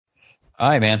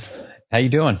Hi, man. How you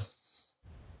doing?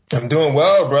 I'm doing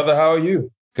well, brother. How are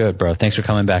you? Good, bro. Thanks for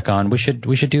coming back on. We should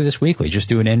do this weekly. Just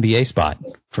do an NBA spot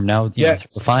from now, through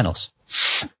the finals.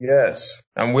 Yes,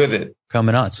 I'm with it.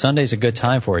 Coming on. Sunday's a good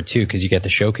time for it too, because you get the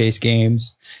showcase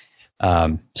games.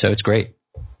 So it's great.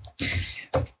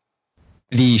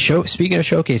 Speaking of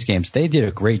showcase games, they did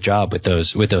a great job with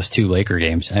those two Laker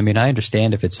games. I mean, I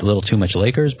understand if it's a little too much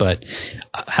Lakers, but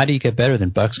how do you get better than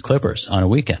Bucks Clippers on a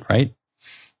weekend, right?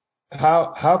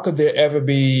 How could there ever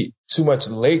be too much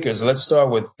Lakers? Let's start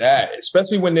with that,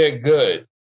 especially when they're good.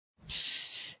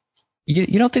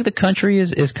 You don't think the country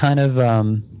is kind of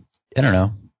I don't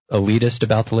know, elitist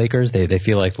about the Lakers? They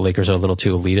feel like the Lakers are a little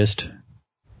too elitist.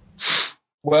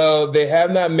 Well, they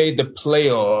have not made the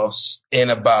playoffs in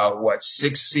about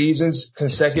 6 seasons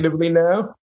consecutively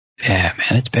now. Yeah,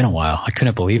 man, it's been a while. I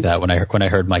couldn't believe that when I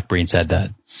heard Mike Breen said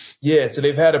that. Yeah, so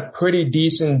they've had a pretty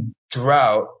decent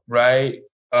drought, right?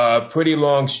 Pretty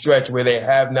long stretch where they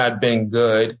have not been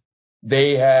good.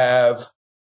 They have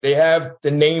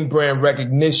the name brand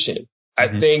recognition.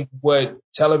 I think what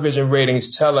television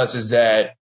ratings tell us is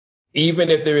that even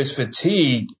if there is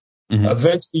fatigue,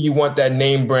 eventually you want that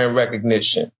name brand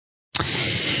recognition.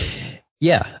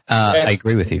 Yeah, I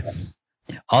agree with you.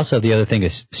 Also, the other thing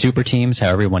is super teams, how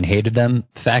everyone hated them.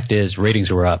 Fact is,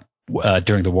 ratings were up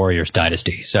during the Warriors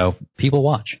dynasty, so people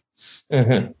watch.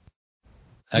 Mm-hmm.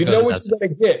 You know what you're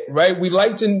gonna get, right? We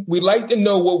like to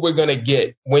know what we're gonna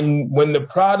get. When the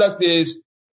product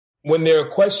when there are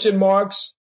question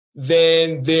marks,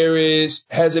 then there is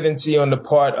hesitancy on the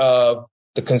part of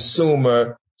the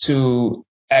consumer to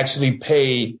actually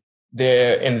pay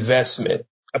their investment,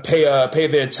 pay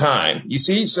their time. You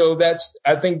see, so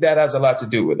I think that has a lot to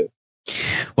do with it.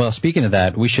 Well, speaking of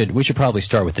that, we should probably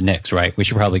start with the Knicks, right? We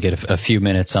should probably get a few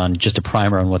minutes on just a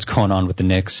primer on what's going on with the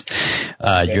Knicks.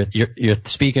 Okay. You're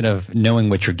speaking of knowing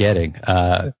what you're getting.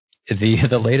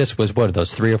 The latest was what,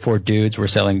 those 3 or 4 dudes were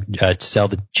sell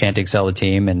the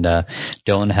team, and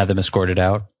Dolan had them escorted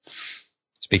out.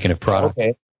 Speaking of product.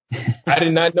 Okay. I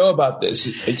did not know about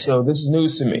this. So this is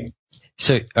news to me.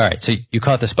 So, all right. So you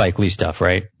caught the Spike Lee stuff,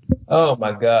 right? Oh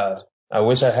my God. I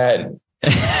wish I hadn't.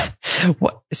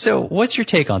 So what's your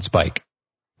take on Spike?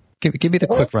 Give me the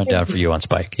quick rundown for you on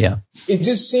Spike. Yeah. It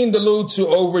just seemed a little too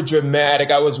over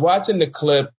dramatic. I was watching the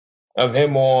clip of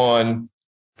him on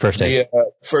First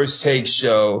Take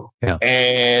show. Yeah.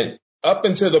 And up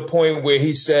until the point where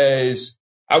he says,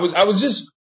 I was just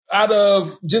out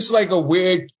of just like a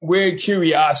weird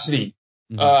curiosity.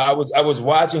 I was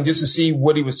watching just to see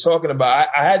what he was talking about.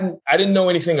 I didn't know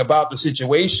anything about the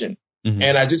situation.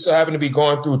 And I just so happened to be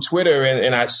going through Twitter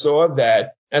and I saw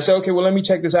that. And I said, okay, well, let me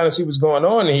check this out and see what's going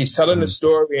on. And he's telling the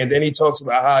story. And then he talks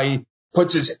about how he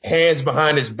puts his hands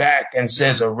behind his back and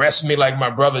says, arrest me like my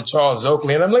brother Charles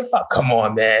Oakley. And I'm like, oh, come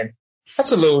on, man.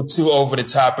 That's a little too over the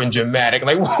top and dramatic.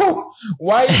 Like,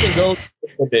 why even go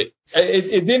with it?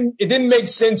 It didn't make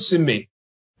sense to me.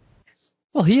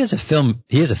 Well, he is a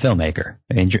filmmaker.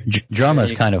 I mean, drama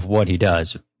is kind of what he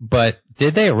does. But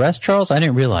did they arrest Charles? I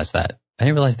didn't realize that. I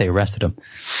didn't realize they arrested him.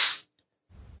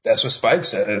 That's what Spike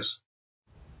says.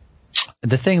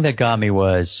 The thing that got me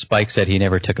was Spike said he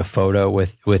never took a photo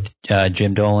with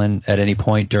Jim Dolan at any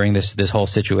point during this whole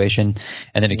situation,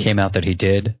 and then it came out that he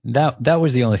did. That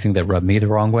was the only thing that rubbed me the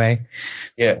wrong way.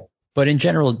 Yeah. But in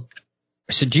general,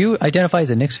 so do you identify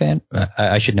as a Knicks fan?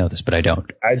 I should know this, but I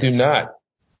don't. I do not.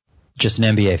 Just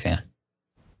an NBA fan.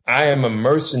 I am a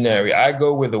mercenary. I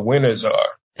go where the winners are.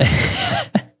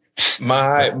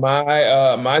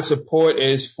 My support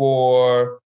is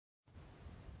for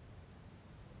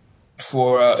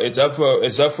it's up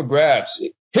for grabs.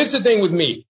 Here's the thing with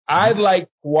me. I like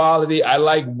quality. I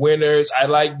like winners.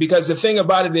 Because the thing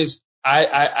about it is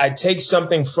I take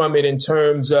something from it in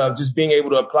terms of just being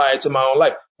able to apply it to my own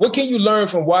life. What can you learn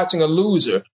from watching a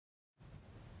loser?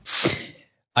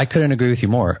 I couldn't agree with you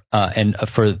more.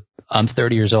 I'm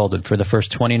 30 years old, and for the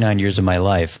first 29 years of my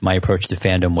life, my approach to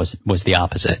fandom was the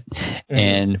opposite.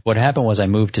 And what happened was I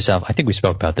moved to I think we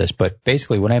spoke about this, but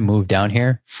basically when I moved down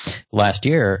here last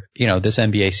year, this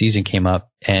NBA season came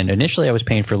up, and initially I was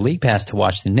paying for League Pass to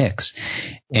watch the Knicks.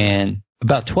 And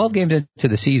about 12 games into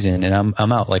the season, and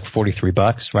I'm out like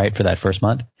 $43, right, for that first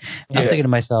month. Yeah. I'm thinking to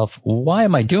myself, why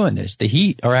am I doing this? The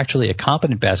Heat are actually a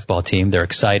competent basketball team. They're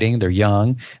exciting. They're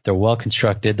young. They're well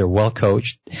constructed. They're well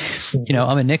coached.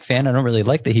 I'm a Knicks fan. I don't really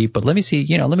like the Heat, but let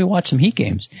me watch some Heat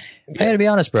games. I gotta be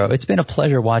honest, bro. It's been a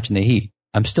pleasure watching the Heat.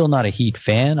 I'm still not a Heat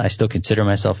fan. I still consider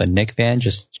myself a Knicks fan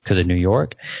just because of New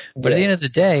York. But at the end of the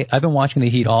day, I've been watching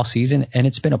the Heat all season, and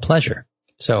it's been a pleasure.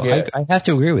 So I have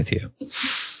to agree with you.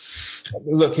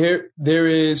 Look, here there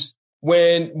is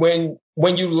when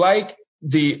you like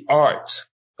the art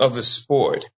of the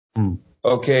sport.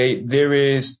 Okay. There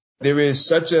is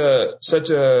such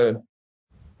a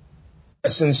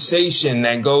sensation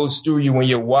that goes through you when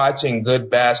you're watching good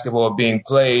basketball being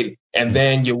played, and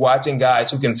then you're watching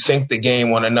guys who can think the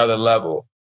game on another level.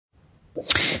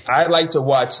 I like to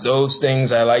watch those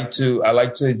things. I like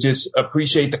to just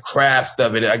appreciate the craft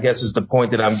of it, I guess is the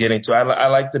point that I'm getting to. I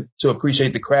like to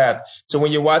appreciate the craft. So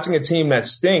when you're watching a team that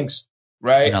stinks,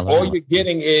 right, all you're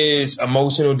getting is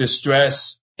emotional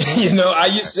distress. You know, I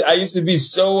used to be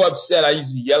so upset. I used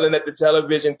to be yelling at the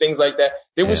television, things like that.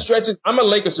 There were stretches. I'm a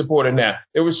Lakers supporter now.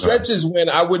 There were stretches when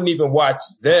I wouldn't even watch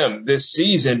them this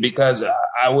season because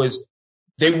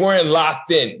they weren't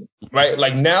locked in, right?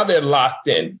 Like now they're locked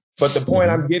in. But the point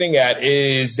I'm getting at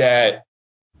is that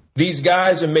these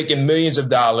guys are making millions of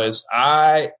dollars.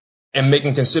 I am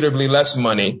making considerably less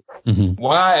money.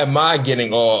 Why am I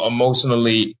getting all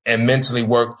emotionally and mentally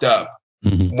worked up?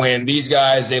 When these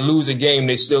guys, they lose a game,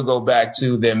 they still go back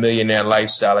to their millionaire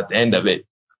lifestyle at the end of it.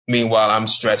 Meanwhile, I'm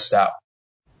stressed out.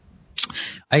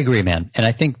 I agree, man. And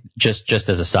I think just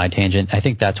as a side tangent, I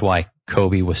think that's why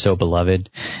Kobe was so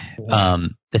beloved.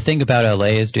 The thing about LA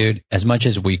is, dude, as much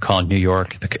as we call New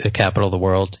York the capital of the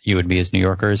world, you and me as New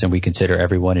Yorkers, and we consider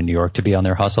everyone in New York to be on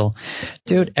their hustle,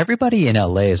 dude, everybody in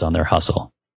LA is on their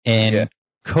hustle. And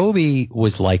Kobe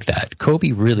was like that.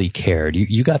 Kobe really cared.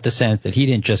 You got the sense that he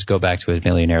didn't just go back to his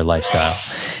millionaire lifestyle.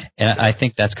 And I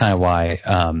think that's kind of why,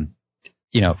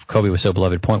 Kobe was so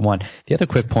beloved. Point one. The other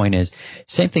quick point is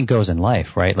same thing goes in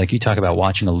life, right? Like you talk about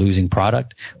watching a losing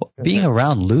product, being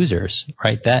around losers,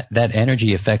 right? That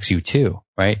energy affects you too,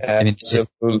 right?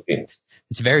 Absolutely.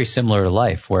 It's very similar to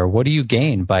life where what do you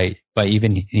gain by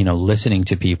even, listening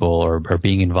to people or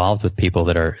being involved with people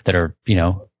that are,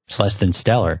 less than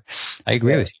stellar. I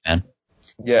agree with you, man.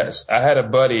 Yes. I had a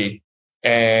buddy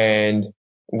and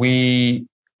we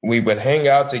would hang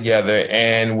out together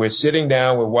and we're sitting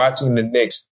down, we're watching the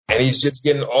Knicks and he's just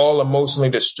getting all emotionally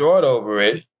distraught over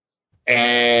it.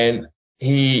 And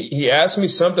he asked me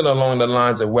something along the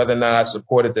lines of whether or not I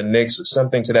supported the Knicks or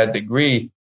something to that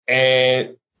degree.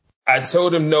 And I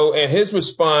told him no. And his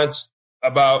response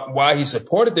about why he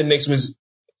supported the Knicks was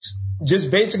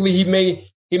just basically he made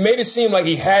it seem like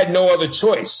he had no other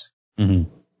choice.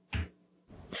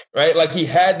 Right? Like he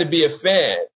had to be a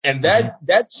fan. And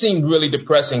that seemed really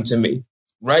depressing to me.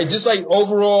 Right? Just like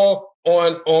overall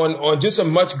on just a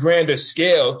much grander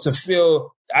scale to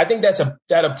feel, I think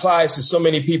that applies to so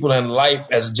many people in life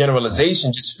as a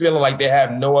generalization, just feeling like they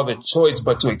have no other choice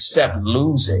but to accept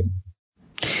losing.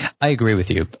 I agree with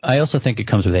you. I also think it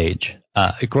comes with age.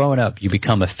 Growing up, you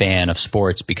become a fan of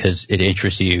sports because it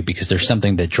interests you, because there's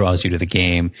something that draws you to the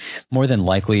game. More than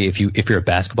likely, if you're a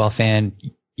basketball fan,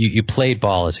 you played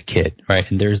ball as a kid, right?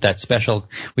 And there's that special,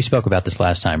 we spoke about this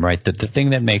last time, right? The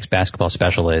thing that makes basketball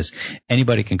special is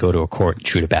anybody can go to a court and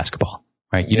shoot a basketball,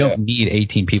 right? You don't need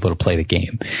 18 people to play the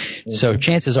game. So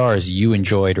chances are is you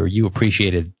enjoyed or you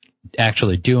appreciated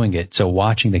actually doing it. So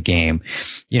watching the game,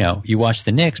 you watch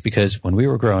the Knicks because when we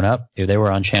were growing up, if they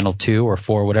were on channel 2 or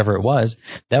 4, whatever it was,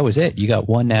 that was it. You got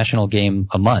one national game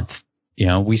a month.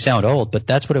 We sound old, but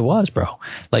that's what it was, bro.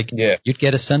 Like you'd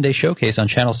get a Sunday showcase on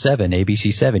channel 7,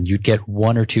 ABC 7. You'd get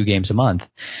 1 or 2 games a month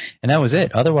and that was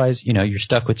it. Otherwise, you're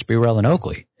stuck with Sprewell and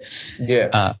Oakley.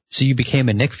 So you became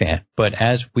a Knicks fan, but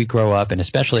as we grow up and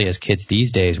especially as kids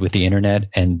these days with the internet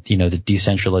and, the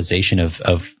decentralization of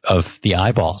the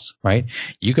eyeballs, right?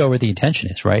 You go where the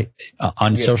attention is, right?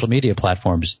 On social media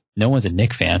platforms, no one's a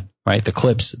Knicks fan, right? The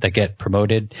clips that get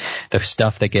promoted, the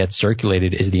stuff that gets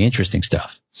circulated is the interesting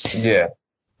stuff.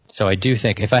 So I do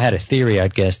think if I had a theory,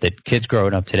 I'd guess that kids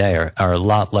growing up today are a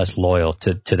lot less loyal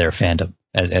to their fandom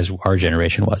as our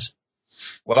generation was.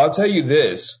 Well, I'll tell you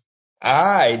this.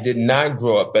 I did not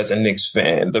grow up as a Knicks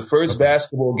fan. The first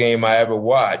basketball game I ever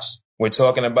watched, we're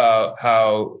talking about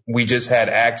how we just had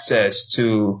access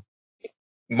to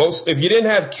if you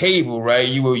didn't have cable, right,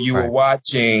 you were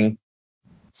watching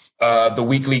the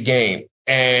weekly game.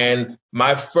 And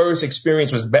my first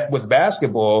experience with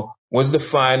basketball was the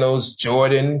finals,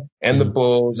 Jordan and the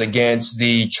Bulls against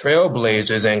the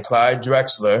Trailblazers and Clyde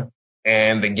Drexler.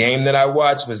 And the game that I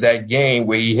watched was that game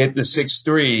where he hit the 6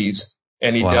 threes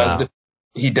and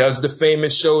he does the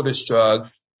famous shoulder shrug.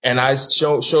 And I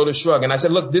shoulder shrug. And I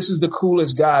said, look, this is the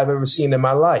coolest guy I've ever seen in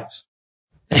my life.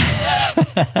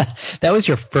 That was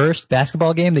your first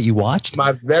basketball game that you watched?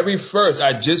 My very first.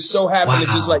 I just so happened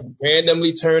to just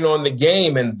randomly turn on the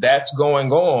game and that's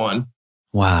going on.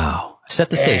 Wow. Set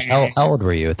the stage. How old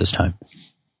were you at this time?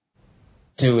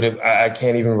 Dude, I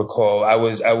can't even recall. I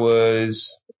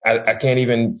can't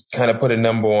even kind of put a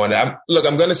number on it.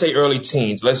 I'm going to say early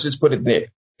teens. Let's just put it there.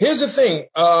 Here's the thing.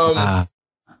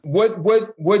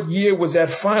 What year was that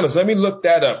finals? Let me look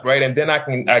that up, right? And then I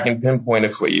can pinpoint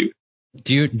it for you.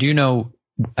 Do you know,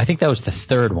 I think that was the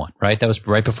third one, right? That was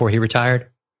right before he retired?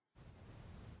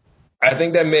 I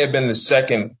think that may have been the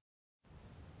second.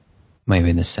 Maybe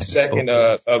in the second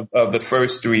of the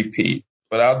first three-peat.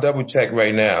 But I'll double check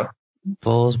right now.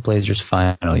 Bulls Blazers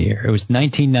final year. It was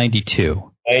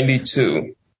 1992.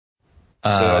 92.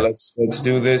 So let's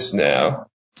do this now.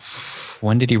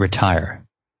 When did he retire?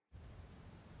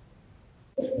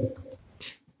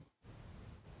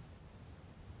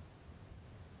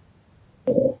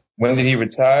 When did he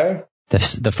retire?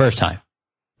 The first time.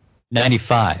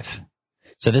 95.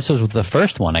 So this was the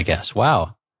first one, I guess.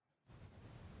 Wow.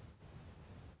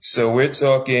 So we're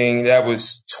talking, that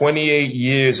was 28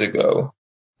 years ago.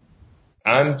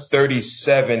 I'm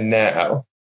 37 now.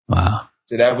 Wow.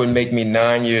 So that would make me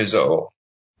 9 years old.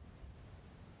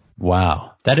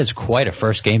 Wow. That is quite a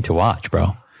first game to watch,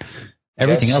 bro.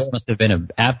 Everything else must have been an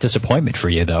apt disappointment for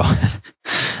you, though.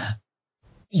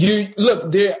 You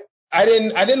look there. I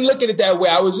didn't look at it that way.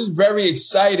 I was just very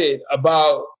excited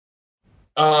about,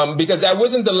 because that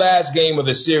wasn't the last game of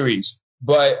the series,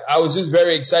 but I was just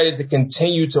very excited to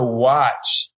continue to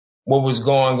watch what was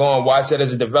going on, watch that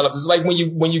as it develops. It's like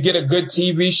when you get a good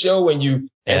TV show and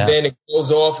then it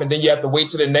goes off and then you have to wait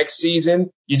till the next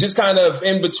season. You're just kind of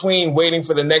in between waiting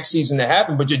for the next season to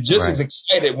happen, but you're just as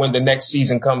excited when the next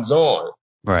season comes on.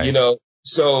 Right. You know,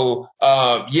 so,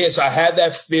 yes, I had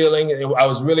that feeling. I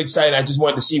was really excited. I just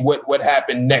wanted to see what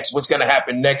happened next, what's going to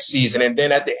happen next season. And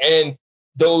then at the end,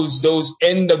 those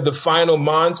end of the final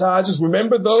montages,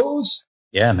 remember those?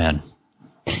 Yeah, man.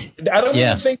 I don't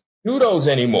even think they do those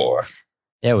anymore.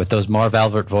 Yeah, with those Marv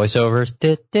Albert voiceovers.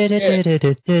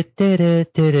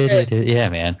 Yeah,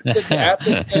 man.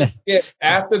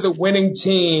 After the winning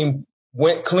team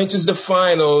clinches the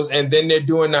finals, and then they're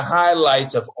doing the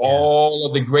highlights of all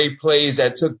of the great plays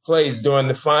that took place during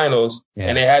the finals. Yeah.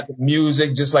 And they had the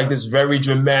music, just like this very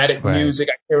dramatic music.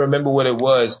 I can't remember what it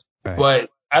was, but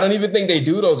I don't even think they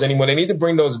do those anymore. They need to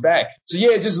bring those back. So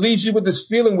yeah, it just leaves you with this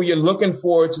feeling where you're looking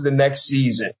forward to the next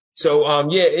season. So,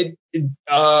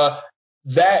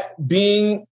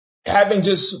 having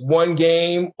just one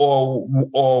game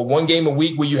or one game a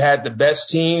week where you had the best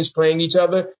teams playing each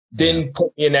other didn't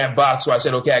put me in that box. So I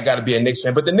said, okay, I got to be a Knicks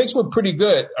fan. But the Knicks were pretty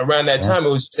good around that time. It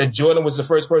was said Jordan was the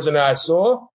first person that I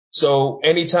saw. So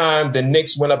anytime the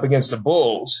Knicks went up against the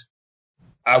Bulls,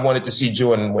 I wanted to see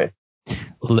Jordan win.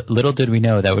 Little did we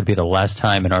know that would be the last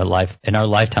time in our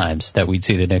lifetimes that we'd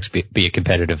see the Knicks be a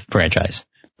competitive franchise.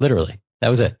 Literally, that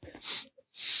was it.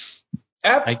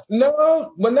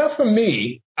 No, well, not for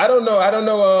me. I don't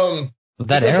know.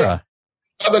 That era.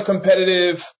 Other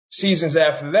competitive seasons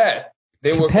after that,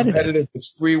 they were competitive with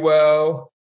Sprewell.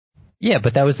 Yeah,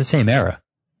 but that was the same era.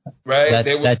 Right.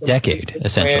 That decade,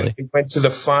 essentially. They went to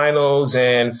the finals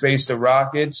and faced the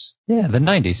Rockets. Yeah, the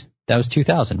 90s. That was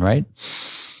 2000, right?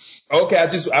 Okay,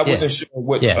 I wasn't sure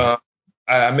what. Yeah.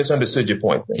 I misunderstood your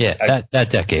point. Yeah, that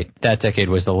decade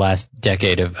was the last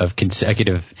decade of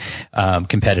consecutive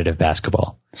competitive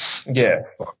basketball. Yeah,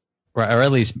 or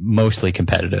at least mostly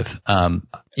competitive.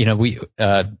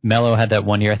 Melo had that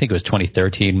one year. I think it was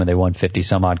 2013 when they won 50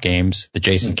 some odd games. The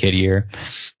Jason Kidd year.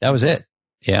 That was it.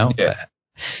 You know. Yeah.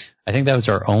 I think that was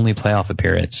our only playoff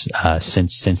appearance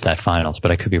since that finals,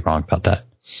 but I could be wrong about that.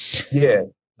 Yeah,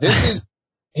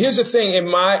 here's the thing, in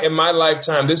my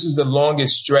lifetime, this is the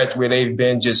longest stretch where they've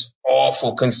been just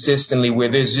awful consistently, where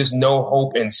there's just no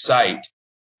hope in sight.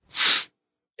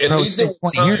 At least there were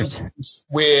times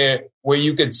where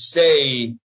you could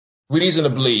say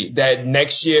reasonably that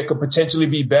next year could potentially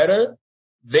be better.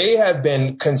 They have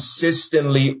been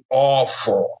consistently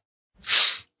awful.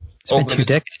 It's been 2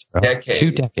 decades, bro.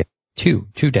 2 decades. Two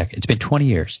decades. It's been 20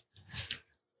 years.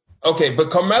 Okay, but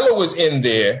Carmelo was in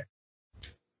there.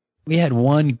 We had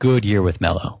one good year with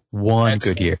Melo. One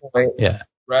good year. Yeah.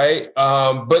 Right.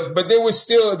 But they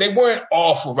weren't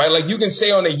awful, right? Like you can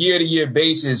say on a year to year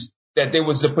basis that there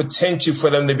was the potential for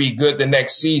them to be good the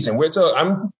next season.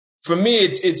 For me,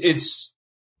 it's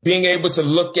being able to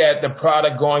look at the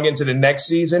product going into the next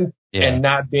season and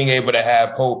not being able to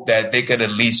have hope that they could at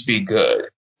least be good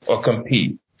or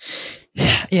compete.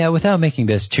 Yeah, without making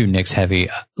this too Knicks heavy,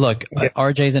 look,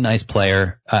 RJ's a nice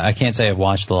player. I can't say I've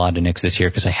watched a lot of Knicks this year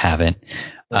because I haven't.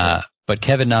 But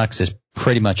Kevin Knox is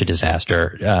pretty much a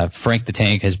disaster. Frank the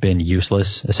Tank has been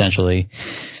useless, essentially.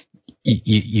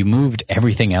 You moved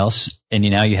everything else, and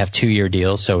now you have 2-year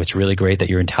deals, so it's really great that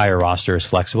your entire roster is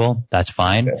flexible. That's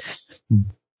fine.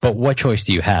 But what choice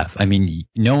do you have? I mean,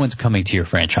 no one's coming to your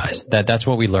franchise. That's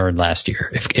what we learned last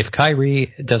year. If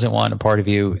Kyrie doesn't want a part of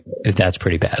you, that's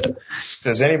pretty bad.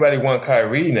 Does anybody want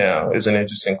Kyrie now? Is an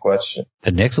interesting question.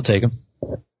 The Knicks will take him.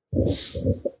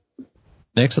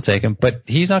 Knicks will take him, but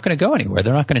he's not going to go anywhere.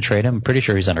 They're not going to trade him. I'm pretty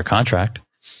sure he's under contract.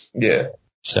 Yeah.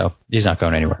 So he's not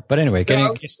going anywhere. But anyway,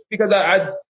 because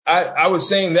I was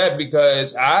saying that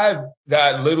because I've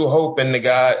got little hope in the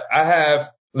guy. I have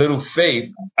little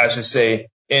faith, I should say,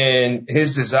 in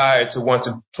his desire to want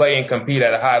to play and compete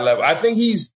at a high level. I think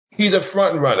he's a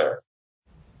front runner.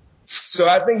 So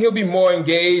I think he'll be more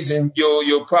engaged, and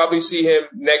you'll probably see him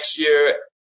next year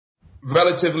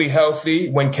relatively healthy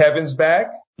when Kevin's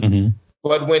back. Mm-hmm.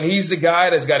 But when he's the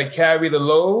guy that's got to carry the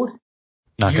load,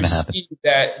 not going to happen.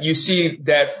 You see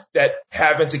that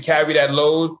having to carry that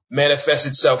load manifests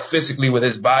itself physically with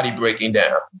his body breaking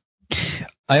down.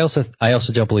 I also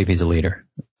don't believe he's a leader.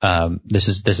 This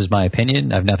is my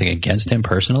opinion. I have nothing against him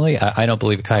personally. I don't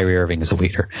believe Kyrie Irving is a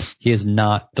leader. He is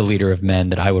not the leader of men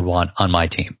that I would want on my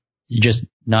team. Just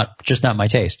not my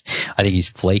taste. I think he's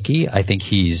flaky. I think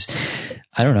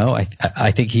I don't know.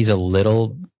 I think he's a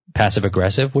little passive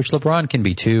aggressive, which LeBron can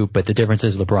be too, but the difference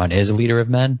is LeBron is a leader of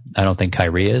men. I don't think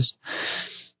Kyrie is.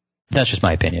 That's just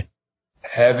my opinion.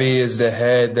 Heavy is the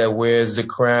head that wears the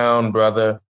crown,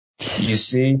 brother. You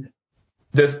see?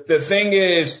 The thing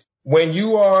is, when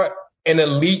you are an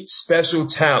elite special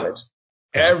talent,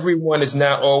 everyone is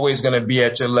not always going to be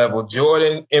at your level.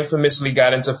 Jordan infamously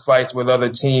got into fights with other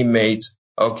teammates,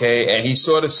 okay? And he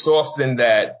sort of softened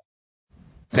that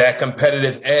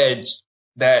competitive edge,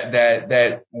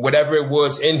 that whatever it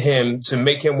was in him to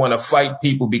make him want to fight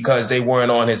people because they weren't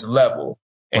on his level.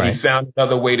 And He found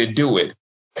another way to do it.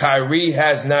 Kyrie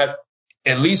has not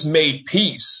at least made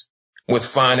peace with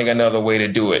finding another way to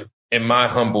do it, in my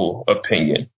humble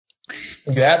opinion.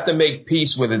 You have to make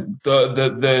peace with it.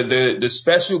 The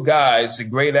special guys, the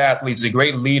great athletes, the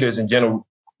great leaders in general,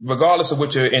 regardless of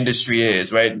what your industry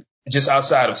is, right? Just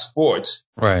outside of sports.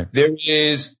 Right. There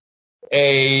is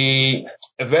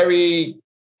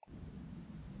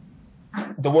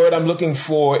the word I'm looking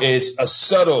for is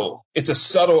it's a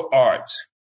subtle art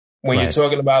when you're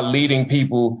talking about leading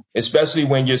people, especially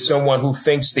when you're someone who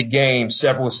thinks the game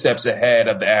several steps ahead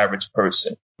of the average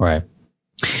person. Right.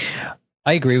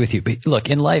 I agree with you. But look,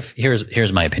 in life,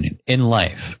 here's my opinion. In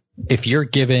life, if you're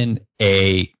given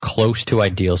a close to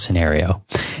ideal scenario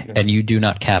and you do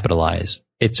not capitalize,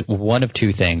 it's one of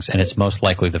two things, and it's most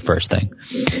likely the first thing.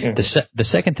 The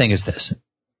second thing is this.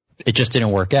 It just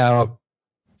didn't work out.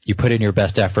 You put in your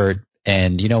best effort,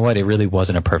 and you know what? It really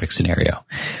wasn't a perfect scenario.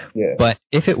 Yeah. But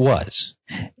if it was,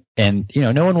 and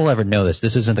no one will ever know this.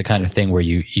 This isn't the kind of thing where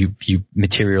you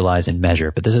materialize and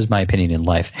measure, but this is my opinion in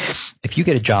life. If you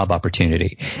get a job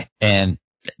opportunity and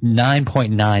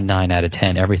 9.99 out of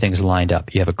 10, everything's lined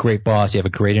up. You have a great boss. You have a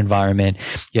great environment.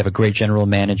 You have a great general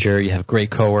manager. You have great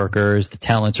coworkers, the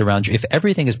talents around you. If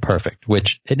everything is perfect,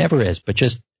 which it never is, but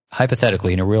just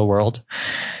hypothetically in a real world,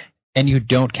 and you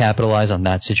don't capitalize on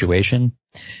that situation,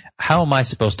 how am I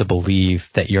supposed to believe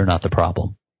that you're not the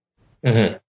problem?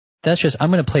 Mm-hmm. I'm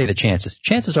going to play the chances.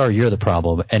 Chances are you're the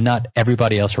problem and not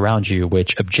everybody else around you,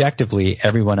 which objectively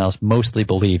everyone else mostly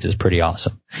believes is pretty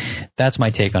awesome. That's my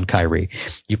take on Kyrie.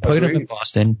 You put him in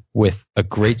Boston with a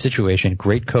great situation,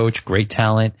 great coach, great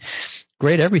talent,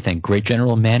 great everything, great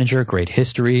general manager, great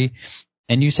history.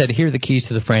 And you said, here are the keys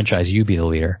to the franchise. You be the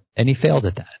leader. And he failed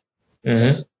at that.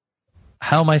 Mm-hmm.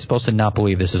 How am I supposed to not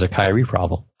believe this is a Kyrie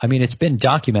problem? I mean, it's been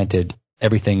documented,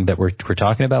 everything that we're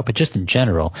talking about, but just in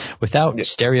general, without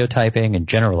stereotyping and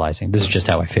generalizing. This is just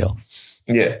how I feel.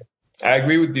 Yeah, I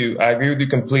agree with you. I agree with you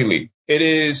completely. It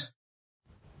is,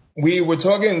 we were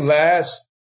talking the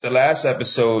last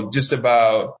episode just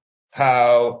about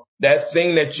how that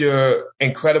thing that you're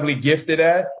incredibly gifted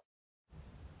at,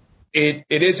 it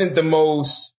isn't the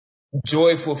most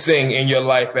joyful thing in your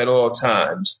life at all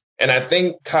times. And I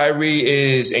think Kyrie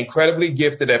is incredibly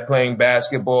gifted at playing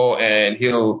basketball, and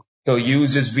he'll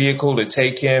use his vehicle to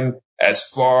take him as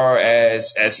far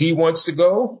as he wants to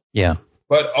go. Yeah.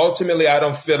 But ultimately, I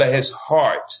don't feel that his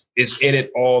heart is in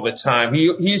it all the time.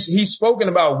 He's spoken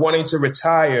about wanting to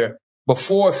retire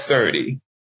before 30.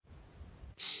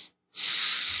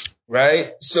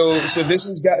 Right? So this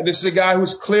is a guy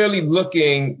who's clearly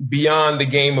looking beyond the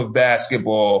game of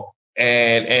basketball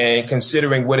and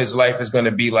considering what his life is going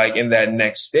to be like in that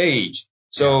next stage.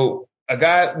 So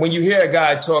when you hear a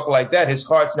guy talk like that, his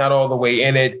heart's not all the way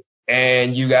in it,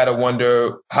 and you got to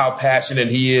wonder how passionate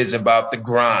he is about the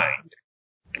grind.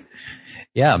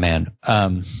 Yeah, man.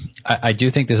 I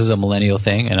do think this is a millennial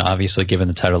thing, and obviously given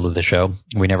the title of the show,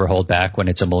 we never hold back when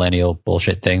it's a millennial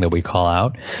bullshit thing that we call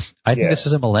out. I think this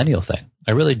is a millennial thing.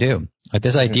 I really do. Like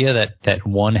this idea that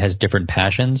one has different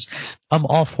passions, I'm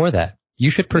all for that. You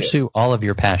should pursue all of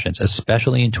your passions,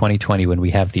 especially in 2020 when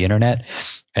we have the internet,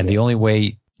 and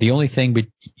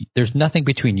there's nothing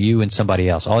between you and somebody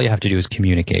else. All you have to do is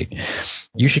communicate.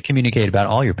 You should communicate about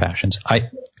all your passions.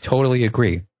 I totally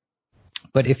agree.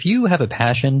 But if you have a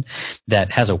passion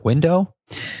that has a window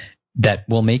that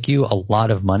will make you a lot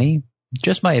of money,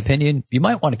 just my opinion, you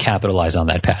might want to capitalize on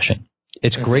that passion.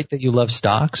 It's great that you love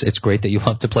stocks. It's great that you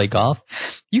love to play golf.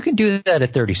 You can do that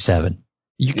at 37.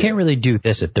 You can't really do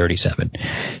this at 37.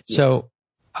 So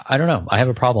I don't know. I have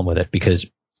a problem with it because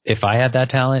if I had that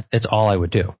talent, that's all I would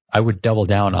do. I would double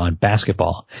down on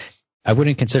basketball. I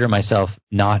wouldn't consider myself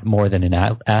not more than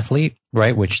an athlete,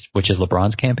 right? Which is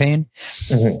LeBron's campaign.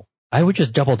 Mm-hmm. I would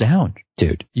just double down,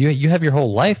 dude. You have your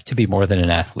whole life to be more than an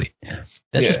athlete.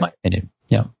 That's just my opinion.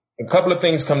 Yeah. A couple of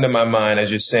things come to my mind as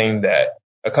you're saying that.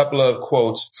 A couple of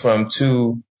quotes from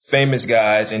two famous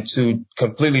guys in two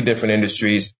completely different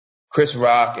industries, Chris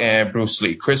Rock and Bruce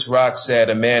Lee. Chris Rock said,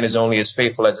 "A man is only as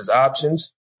faithful as his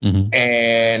options." Mm-hmm.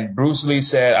 And Bruce Lee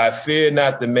said, "I fear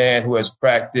not the man who has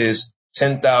practiced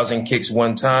 10,000 kicks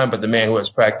one time, but the man who has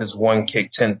practiced one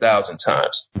kick 10,000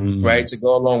 times." Mm. Right? To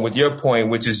go along with your point,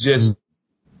 which is just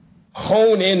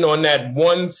hone in on that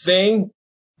one thing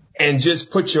and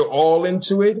just put your all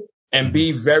into it and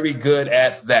be very good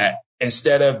at that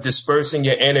instead of dispersing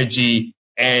your energy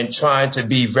and trying to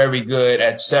be very good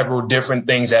at several different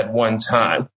things at one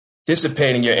time,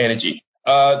 dissipating your energy.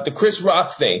 The Chris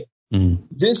Rock thing.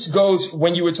 This goes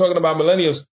when you were talking about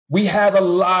millennials. We have a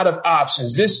lot of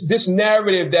options. This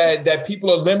narrative that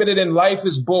people are limited in life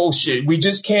is bullshit. We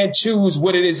just can't choose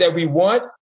what it is that we want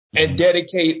and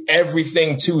dedicate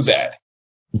everything to that.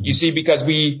 You see, because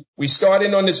we start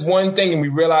in on this one thing and we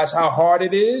realize how hard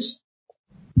it is,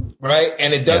 right?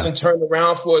 And it doesn't turn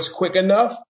around for us quick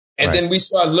enough. And then we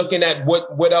start looking at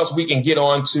what else we can get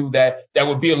onto that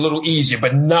would be a little easier,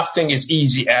 but nothing is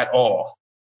easy at all.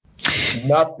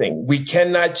 Nothing. We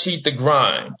cannot cheat the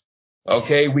grind.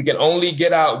 Okay. We can only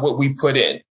get out what we put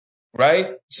in.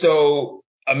 Right. So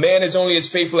a man is only as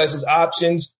faithful as his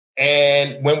options.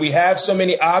 And when we have so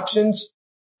many options,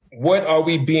 what are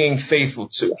we being faithful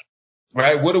to?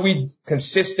 Right. What are we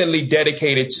consistently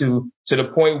dedicated to the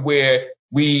point where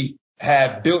we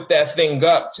have built that thing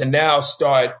up to now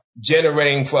start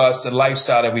generating for us the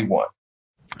lifestyle that we want?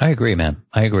 I agree, man.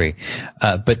 I agree.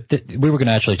 But we were going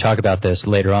to actually talk about this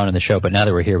later on in the show, but now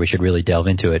that we're here, we should really delve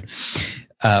into it.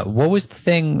 What was the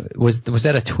thing? Was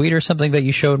that a tweet or something that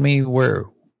you showed me where,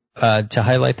 to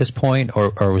highlight this point,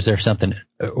 or was there something,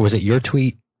 was it your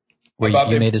tweet where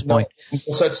you made this point? No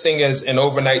such thing as an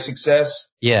overnight success.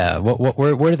 Yeah.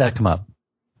 Where did that come up?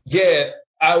 Yeah,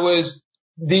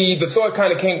 the thought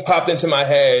kind of popped into my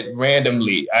head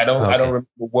randomly. I don't remember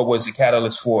what was the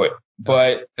catalyst for it.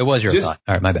 But it was your thought.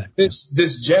 All right, my bad.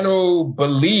 This general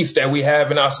belief that we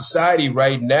have in our society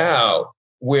right now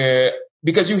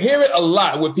because you hear it a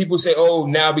lot where people say, oh,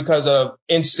 now because of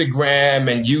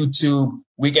Instagram and YouTube,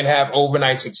 we can have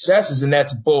overnight successes, and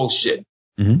that's bullshit.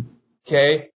 Mm-hmm.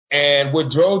 Okay. And what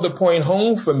drove the point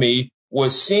home for me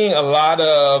was seeing a lot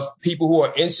of people who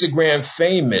are Instagram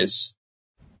famous,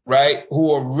 right,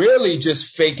 who are really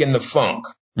just faking the funk.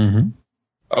 Mm-hmm.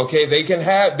 Okay,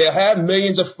 they'll have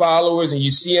millions of followers and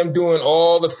you see them doing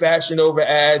all the Fashion Nova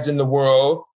ads in the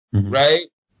world, right?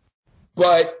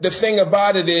 But the thing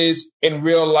about it is, in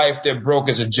real life, they're broke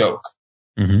as a joke.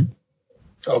 Mm-hmm.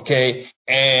 Okay,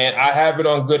 and I have it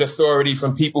on good authority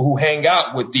from people who hang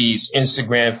out with these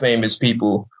Instagram famous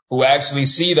people who actually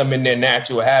see them in their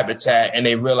natural habitat and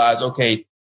they realize, okay,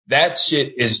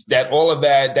 all of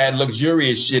that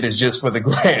luxurious shit is just for the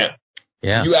gram.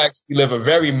 Yeah. You actually live a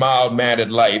very mild-mannered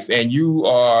life, and you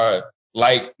are,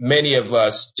 like many of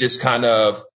us, just kind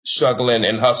of struggling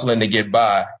and hustling to get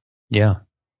by. Yeah.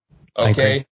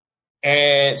 Okay.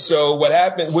 And so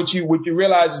what you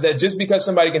realize is that just because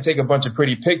somebody can take a bunch of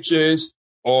pretty pictures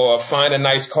or find a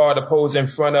nice car to pose in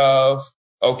front of,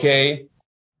 okay,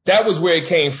 that was where it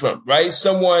came from, right?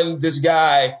 This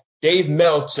guy, Dave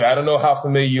Meltzer, I don't know how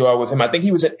familiar you are with him. I think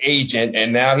he was an agent,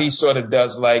 and now he sort of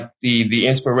does like the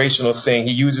inspirational thing.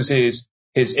 He uses his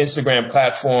Instagram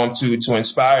platform to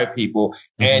inspire people.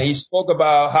 Mm-hmm. And he spoke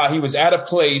about how he was at a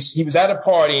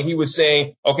party, and he was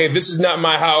saying, okay, this is not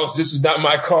my house. This is not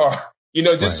my car.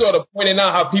 Just sort of pointing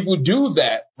out how people do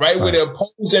that, right? Where they'll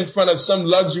pose in front of some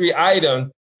luxury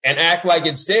item and act like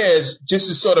it's theirs just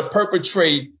to sort of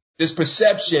perpetrate this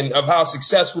perception of how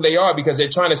successful they are because they're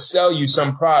trying to sell you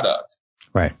some product.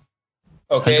 Right.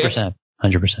 Okay.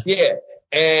 100%. Yeah.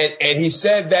 And he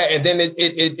said that, and then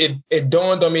it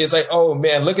dawned on me. It's like, oh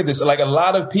man, look at this. Like a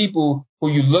lot of people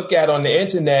who you look at on the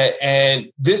internet,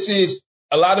 and this is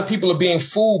a lot of people are being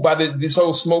fooled by this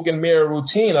whole smoke and mirror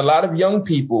routine. A lot of young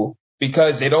people,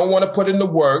 because they don't want to put in the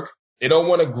work. They don't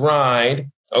want to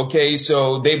grind. Okay.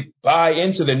 So they buy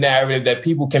into the narrative that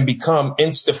people can become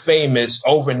insta famous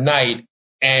overnight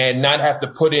and not have to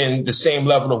put in the same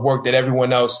level of work that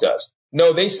everyone else does.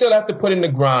 No, they still have to put in the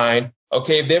grind.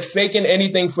 Okay. If they're faking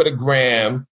anything for the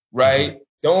gram, right?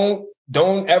 Don't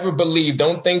ever believe,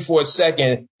 don't think for a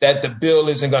second that the bill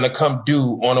isn't going to come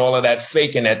due on all of that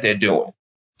faking that they're doing.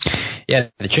 Yeah,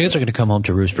 the chickens are going to come home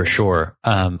to roost for sure.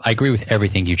 I agree with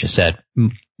everything you just said.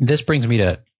 This brings me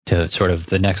to sort of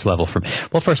the next level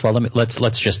well, first of all, let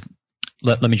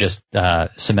me just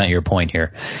cement your point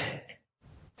here.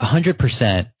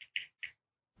 100%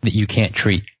 that you can't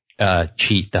cheat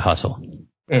the hustle.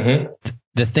 Mm-hmm.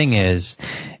 The thing is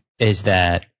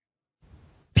that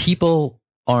people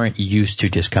aren't used to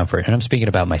discomfort. And I'm speaking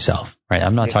about myself, right?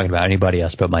 I'm not talking about anybody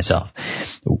else but myself.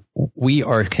 We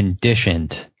are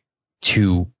conditioned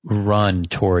to run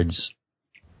towards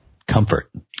comfort.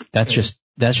 That's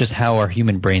just how our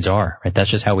human brains are, right? That's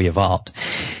just how we evolved.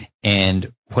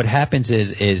 And what happens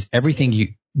is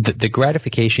everything the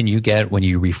gratification you get when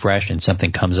you refresh and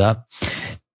something comes up,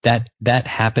 that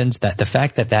happens, that the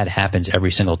fact that happens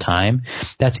every single time,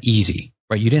 that's easy,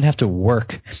 right? You didn't have to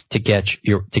work to get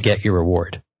your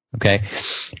reward. Okay.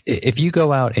 If you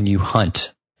go out and you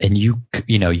hunt and you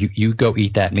go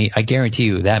eat that meat, I guarantee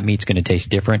you that meat's going to taste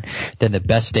different than the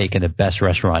best steak in the best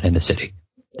restaurant in the city.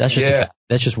 That's just a fact.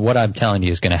 That's just what I'm telling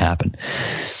you is going to happen.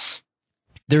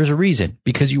 There's a reason,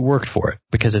 because you worked for it,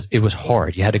 because it was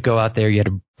hard. You had to go out there. You had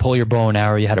to pull your bow and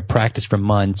arrow. You had to practice for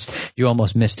months. You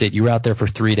almost missed it. You were out there for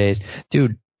 3 days.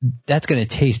 Dude, that's going to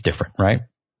taste different, right?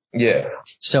 Yeah.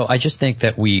 So I just think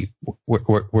that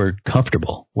we're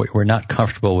comfortable. We're not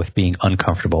comfortable with being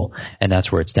uncomfortable, and that's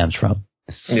where it stems from.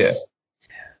 Yeah.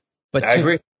 But I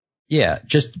agree. Yeah.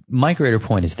 Just my greater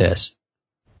point is this.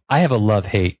 I have a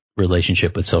love-hate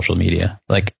relationship with social media.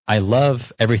 Like, I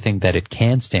love everything that it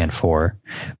can stand for,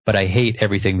 but I hate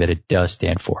everything that it does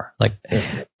stand for. Like,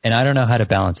 and I don't know how to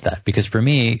balance that, because for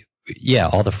me, yeah,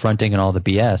 all the fronting and all the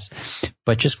BS,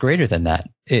 but just greater than that,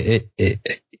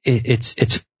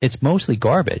 it's mostly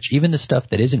garbage. Even the stuff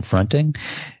that isn't fronting,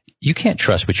 you can't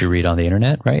trust what you read on the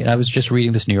internet, right? And I was just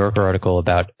reading this New Yorker article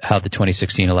about how the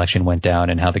 2016 election went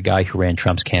down and how the guy who ran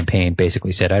Trump's campaign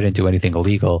basically said, I didn't do anything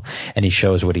illegal, and he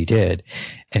shows what he did.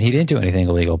 And he didn't do anything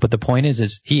illegal. But the point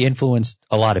is he influenced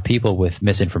a lot of people with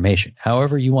misinformation.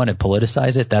 However you want to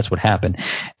politicize it, that's what happened.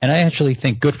 And I actually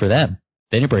think good for them.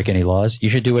 They didn't break any laws. You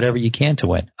should do whatever you can to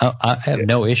win. I have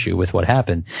no issue with what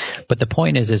happened. But the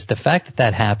point is the fact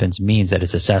that happens means that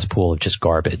it's a cesspool of just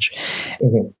garbage.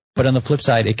 Mm-hmm. But on the flip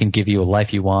side, it can give you a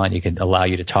life you want. It can allow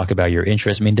you to talk about your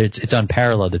interests. I mean, it's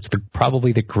unparalleled. It's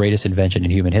probably the greatest invention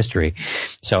in human history.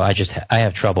 So I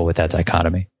have trouble with that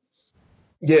dichotomy.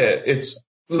 Yeah, it's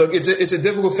a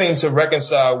difficult thing to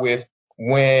reconcile with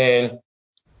when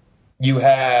you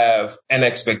have an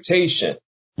expectation.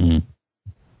 Mm-hmm.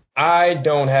 I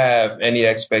don't have any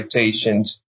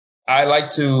expectations. I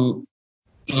like to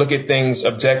look at things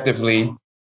objectively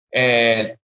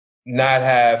and not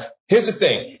have. Here's the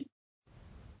thing.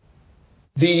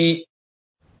 The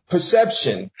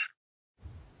perception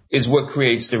is what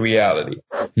creates the reality.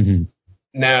 Mm-hmm.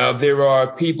 Now, there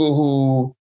are people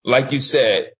who, like you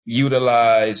said,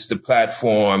 utilize the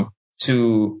platform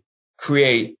to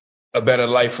create a better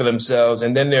life for themselves.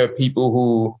 And then there are people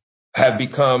who have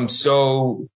become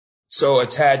so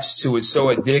attached to it, so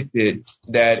addicted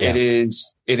that it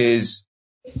is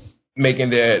making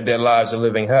their lives a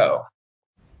living hell.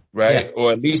 Right. Yeah.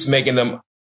 Or at least making them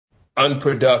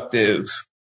unproductive,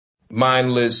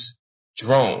 mindless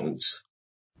drones.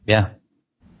 Yeah.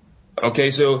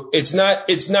 Okay. So it's not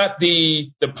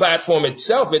the platform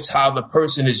itself. It's how the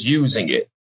person is using it.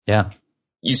 Yeah.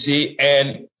 You see,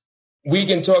 and we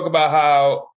can talk about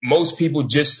how most people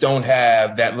just don't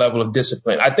have that level of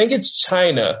discipline. I think it's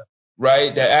China,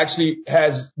 right, that actually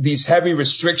has these heavy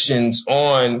restrictions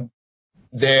on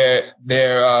their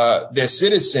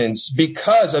citizens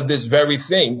because of this very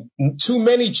thing. Too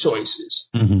many choices.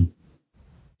 Mm-hmm.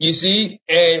 You see,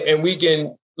 and we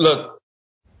can look.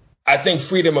 I think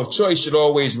freedom of choice should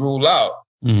always rule out.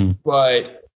 Mm-hmm.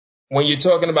 But when you're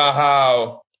talking about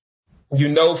how you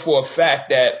know for a fact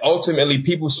that ultimately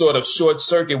people sort of short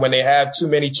circuit when they have too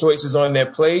many choices on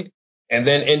their plate and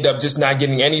then end up just not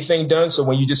getting anything done. So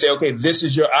when you just say, okay, this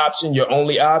is your option, your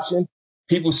only option,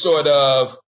 people sort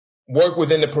of work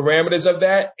within the parameters of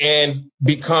that and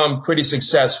become pretty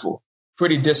successful.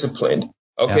 pretty disciplined.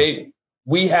 Okay. Yeah.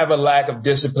 We have a lack of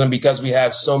discipline because we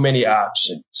have so many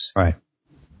options. Right.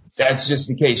 That's just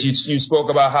the case. You spoke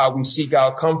about how we seek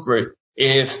out comfort.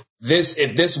 If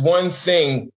this one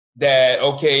thing that,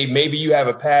 okay, maybe you have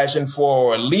a passion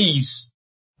for, or at least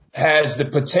has the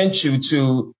potential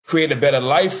to create a better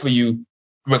life for you,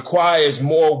 requires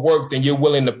more work than you're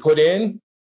willing to put in,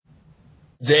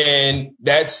 then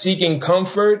that seeking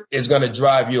comfort is going to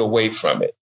drive you away from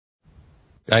it.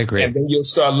 I agree. And then you'll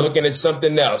start looking at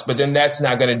something else, but then that's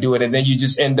not going to do it. And then you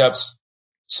just end up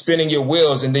spinning your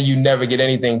wheels, and then you never get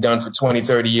anything done for 20,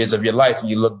 30 years of your life. And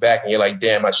you look back and you're like,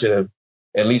 damn, I should have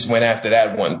at least went after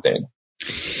that one thing.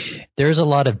 There's a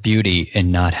lot of beauty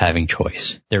in not having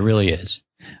choice. There really is.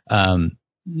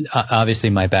 Obviously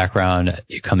my background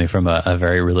coming from a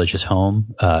very religious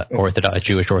home,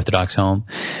 Jewish Orthodox home.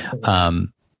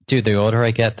 Dude, the older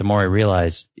I get, the more I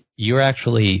realize you're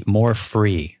actually more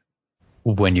free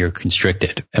when you're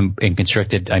constricted. And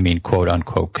constricted, I mean, quote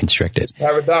unquote constricted. It's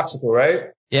paradoxical,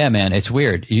 right? Yeah, man, it's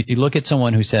weird. You look at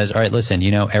someone who says, all right, listen,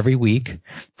 every week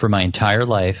for my entire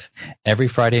life, every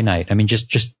Friday night, I mean,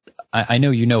 I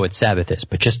know you know what Sabbath is,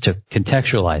 but just to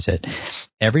contextualize it,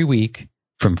 every week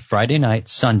from Friday night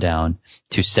sundown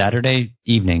to Saturday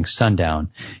evening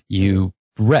sundown, you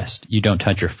rest. You don't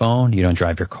touch your phone. You don't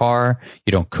drive your car.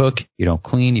 You don't cook. You don't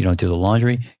clean. You don't do the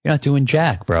laundry. You're not doing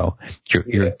jack, bro.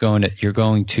 You're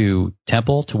going to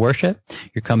temple to worship.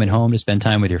 You're coming home to spend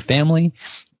time with your family.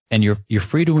 And you're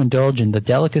free to indulge in the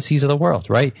delicacies of the world,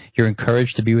 right? You're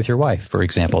encouraged to be with your wife, for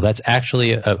example. That's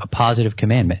actually a positive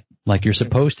commandment. Like, you're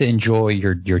supposed to enjoy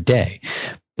your day,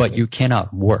 but you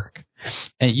cannot work.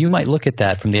 And you might look at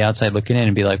that from the outside looking in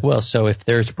and be like, well, so if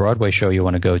there's a Broadway show you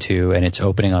want to go to and it's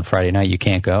opening on Friday night, you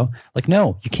can't go? Like,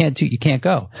 no, you can't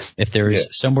go. If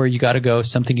there's somewhere you got to go,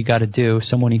 something you got to do,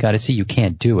 someone you got to see, you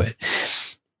can't do it.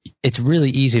 It's really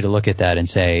easy to look at that and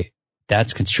say,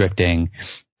 that's constricting.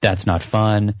 That's not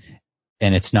fun,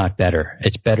 and it's not better.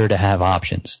 It's better to have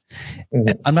options.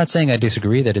 Mm-hmm. I'm not saying I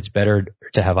disagree that it's better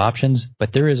to have options,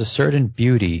 but there is a certain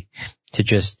beauty to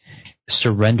just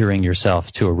surrendering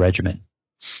yourself to a regimen.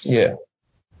 Yeah.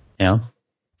 I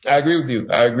agree with you.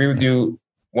 I agree with you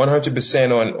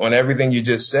 100% on everything you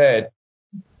just said.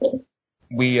 I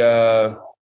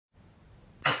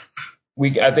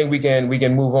think we can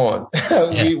move on.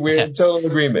 We're in total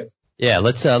agreement. Yeah,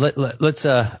 let's dive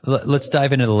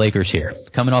into the Lakers here.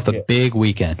 Coming off a big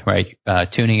weekend, right?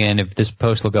 Tuning in, if this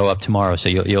post will go up tomorrow, so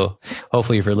you'll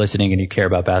hopefully, if you're listening and you care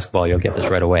about basketball, you'll get this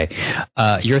right away.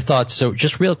 Your thoughts. So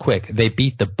just real quick, they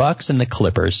beat the Bucks and the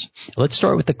Clippers. Let's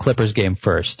start with the Clippers game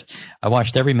first. I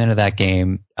watched every minute of that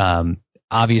game.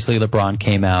 Obviously LeBron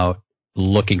came out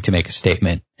looking to make a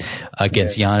statement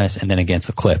against Giannis and then against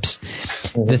the Clips.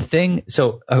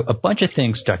 Mm-hmm. A bunch of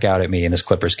things stuck out at me in this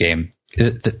Clippers game.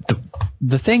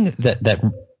 The thing that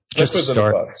just let's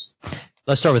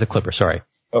start with the Clippers. Sorry.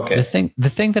 Okay. The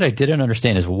thing that I didn't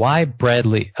understand is why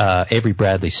Avery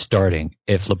Bradley's starting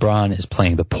if LeBron is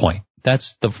playing the point.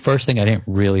 That's the first thing I didn't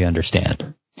really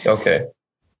understand. Okay.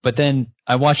 But then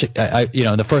I watched it,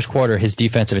 in the first quarter, his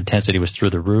defensive intensity was through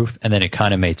the roof, and then it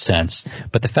kind of made sense.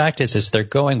 But the fact is they're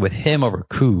going with him over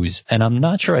Kuz, and I'm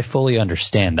not sure I fully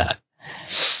understand that.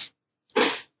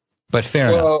 But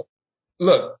fair enough.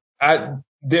 Look,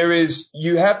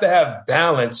 you have to have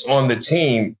balance on the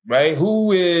team, right?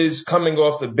 Who is coming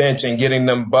off the bench and getting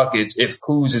them buckets if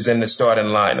Kuz is in the starting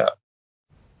lineup?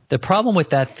 The problem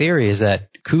with that theory is that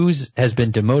Kuz has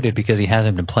been demoted because he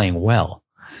hasn't been playing well.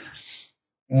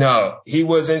 No, he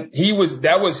wasn't.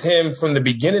 That was him from the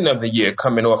beginning of the year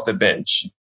coming off the bench.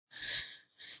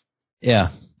 Yeah,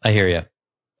 I hear you.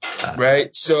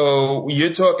 Right. So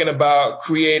you're talking about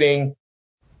creating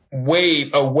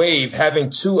a wave, having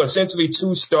essentially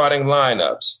two starting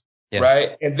lineups. Yeah.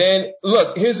 Right. And then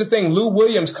look, here's the thing. Lou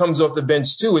Williams comes off the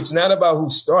bench too. It's not about who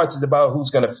starts. It's about who's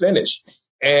going to finish.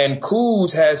 And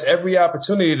Kuz has every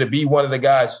opportunity to be one of the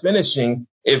guys finishing.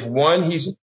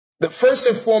 First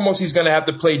and foremost, he's going to have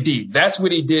to play D. That's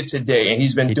what he did today. And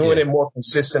he's been doing it more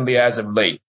consistently as of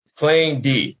late, playing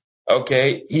D.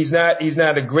 Okay. He's not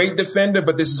a great defender,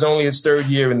 but this is only his third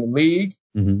year in the league,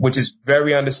 which is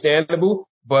very understandable.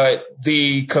 But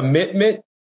the commitment,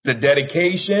 the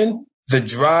dedication, the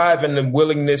drive, and the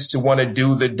willingness to want to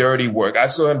do the dirty work. I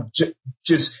saw him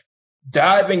just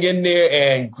diving in there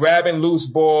and grabbing loose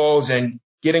balls and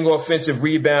getting offensive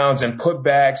rebounds and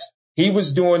putbacks. He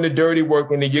was doing the dirty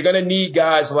work, and you're going to need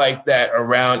guys like that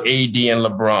around AD and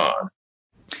LeBron.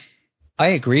 I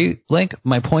agree, Link.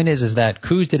 My point is that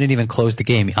Kuz didn't even close the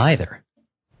game either.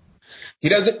 He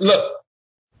doesn't. Look,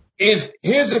 here's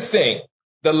the thing.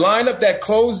 The lineup that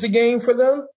closed the game for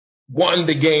them won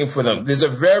the game for them. There's a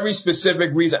very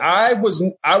specific reason. I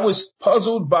was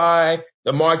puzzled by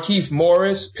the Markieff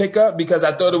Morris pickup because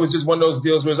I thought it was just one of those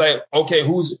deals where it's like, okay,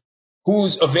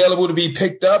 who's available to be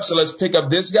picked up? So let's pick up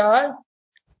this guy.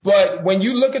 But when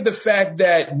you look at the fact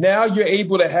that now you're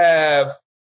able to have,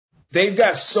 they've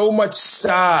got so much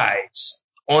size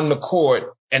on the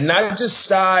court, and not just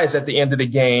size at the end of the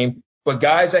game, but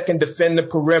guys that can defend the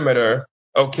perimeter,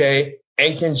 okay,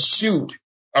 and can shoot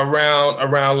around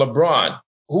LeBron.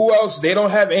 Who else? They don't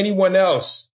have anyone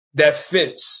else that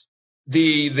fits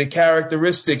the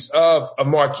characteristics of a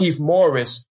Markieff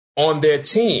Morris on their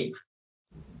team.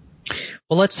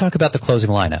 Well, let's talk about the closing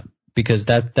lineup, because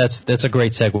that's a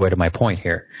great segue to my point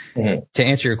here. Mm-hmm. To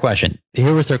answer your question,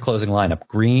 here was their closing lineup: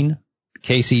 Green,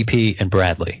 KCP, and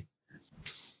Bradley.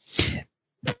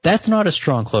 That's not a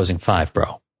strong closing five,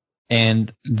 bro.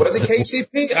 And was it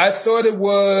KCP? I thought it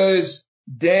was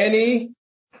Danny,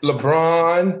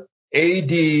 LeBron,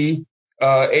 AD,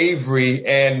 Avery,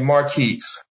 and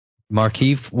Markieff.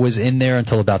 Markieff was in there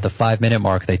until about the 5-minute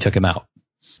mark. They took him out.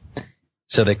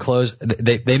 So they closed.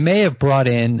 They may have brought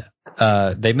in.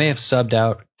 They may have subbed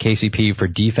out KCP for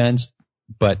defense,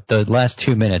 but the last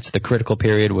 2 minutes, the critical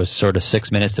period, was sort of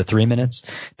 6 minutes to 3 minutes.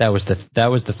 That was the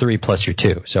 3 plus your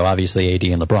 2. So obviously AD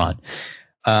and LeBron.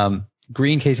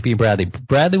 Green, KCP, and Bradley.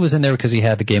 Bradley was in there because he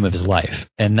had the game of his life,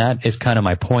 and that is kind of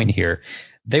my point here.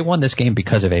 They won this game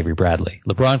because of Avery Bradley.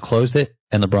 LeBron closed it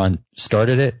and LeBron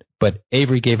started it, but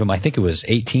Avery gave him, I think it was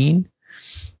 18.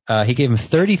 He gave him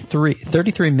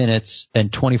 33 minutes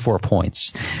and 24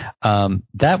 points.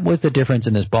 That was the difference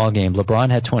in this ball game. LeBron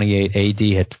had 28, AD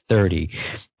had 30.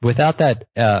 Without that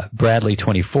Bradley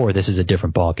 24, this is a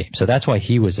different ball game. So that's why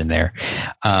he was in there.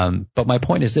 But my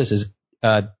point is this: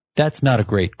 that's not a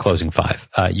great closing five.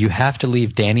 You have to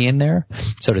leave Danny in there.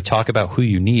 So to talk about who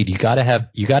you need, you gotta have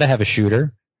a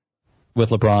shooter with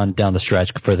LeBron down the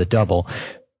stretch for the double.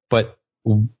 But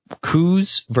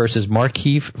Kuz versus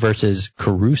Markieff versus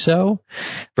Caruso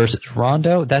versus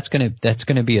Rondo, that's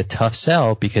gonna be a tough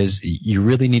sell, because you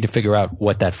really need to figure out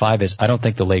what that five is. I don't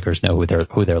think the Lakers know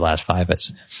who their last five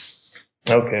is.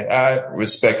 Okay, I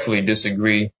respectfully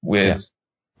disagree with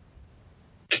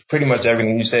pretty much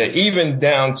everything you said, even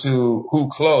down to who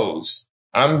closed.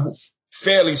 I'm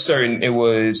fairly certain it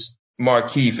was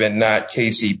Markieff and not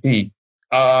KCP.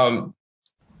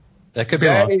 That could be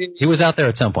wrong. He was out there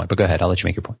at some point, but go ahead. I'll let you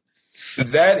make your point.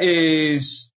 That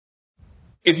is,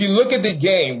 if you look at the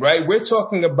game, right, we're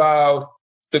talking about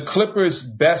the Clippers'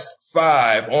 best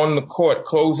five on the court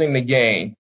closing the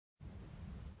game,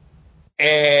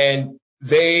 and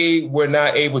they were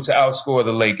not able to outscore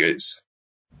the Lakers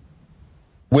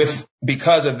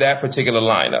because of that particular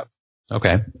lineup.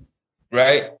 Okay.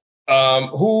 Right?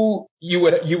 Who you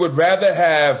would rather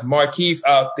have Markieff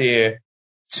out there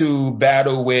to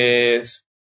battle with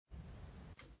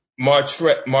what's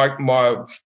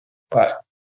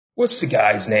the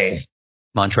guy's name?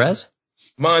 Montrez?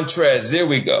 Montrez, there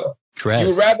we go. Trez. You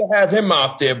would rather have him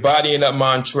out there bodying up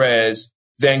Montrez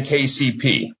than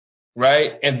KCP,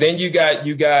 right? And then you got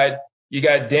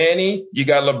Danny, you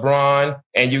got LeBron,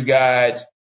 and you got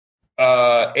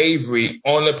Avery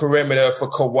on the perimeter for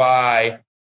Kawhi,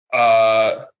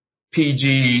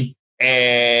 PG,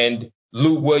 and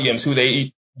Lou Williams, who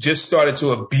they just started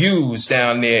to abuse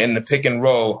down there in the pick and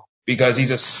roll because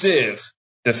he's a sieve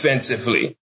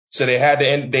defensively. So they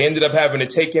ended up having to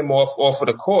take him off of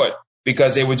the court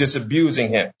because they were just abusing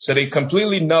him. So they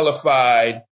completely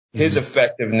nullified his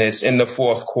effectiveness in the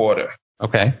fourth quarter.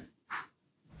 Okay.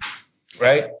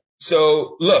 Right?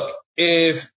 So look,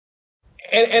 the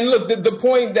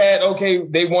point that, okay,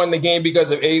 they won the game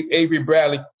because of Avery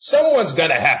Bradley, someone's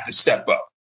going to have to step up.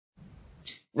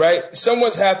 Right?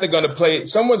 Someone's going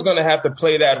to have to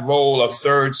play that role of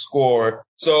third scorer.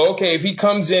 So, okay, if he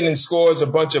comes in and scores a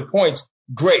bunch of points,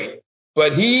 great.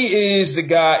 But he is the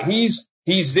guy, he's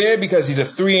there because he's a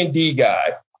 3-and-D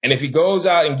guy. And if he goes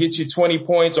out and gets you 20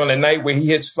 points on a night where he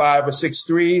hits 5 or 6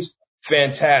 threes,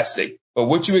 fantastic. But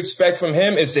what you expect from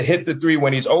him is to hit the three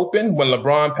when he's open, when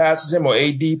LeBron passes him or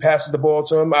AD passes the ball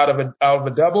to him out of a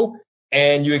double.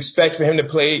 And you expect for him to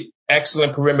play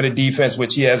excellent perimeter defense,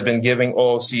 which he has been giving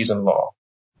all season long.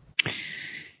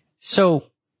 So,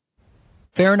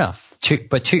 fair enough.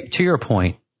 But to your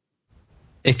point,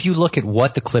 if you look at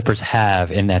what the Clippers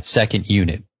have in that second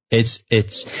unit,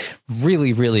 it's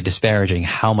really, really disparaging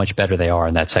how much better they are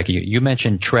in that second unit. You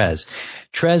mentioned Trez.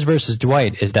 Trez versus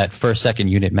Dwight is that first-second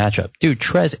unit matchup. Dude,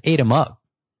 Trez ate him up.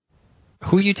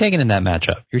 Who are you taking in that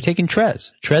matchup? You're taking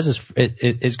Trez. Trez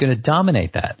is going to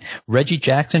dominate that. Reggie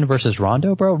Jackson versus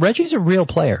Rondo, bro. Reggie's a real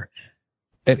player.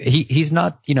 He's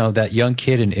not, that young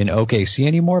kid in OKC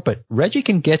anymore, but Reggie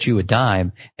can get you a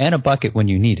dime and a bucket when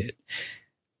you need it.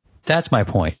 That's my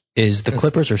point, is the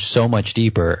Clippers are so much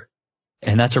deeper,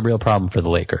 and that's a real problem for the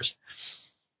Lakers.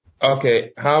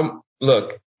 Okay.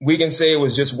 Look, we can say it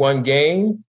was just one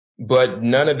game, but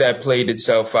none of that played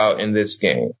itself out in this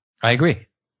game. I agree.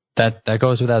 That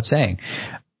goes without saying.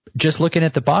 Just looking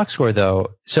at the box score,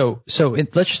 though,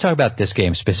 let's just talk about this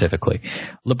game specifically.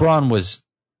 LeBron was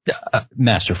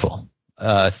masterful.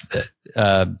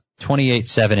 28,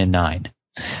 7, and 9.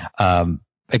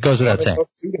 It goes without saying.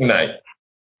 Shooting night.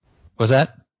 Was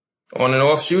that? On an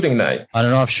off shooting night. On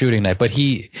an off shooting night. But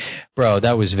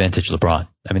that was vintage LeBron.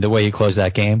 I mean, the way he closed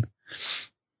that game,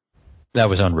 that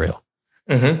was unreal.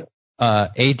 Mm-hmm.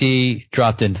 AD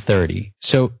dropped in 30.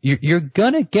 So you're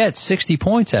going to get 60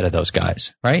 points out of those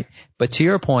guys, right? But to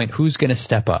your point, who's going to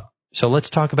step up? So let's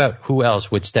talk about who else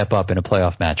would step up in a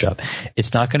playoff matchup.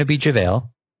 It's not going to be JaVale.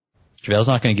 JaVale's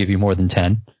not going to give you more than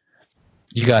 10.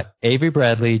 You got Avery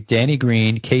Bradley, Danny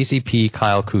Green, KCP,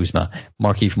 Kyle Kuzma,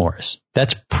 Markieff Morris.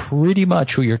 That's pretty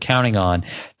much who you're counting on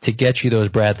to get you those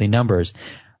Bradley numbers.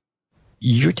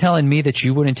 You're telling me that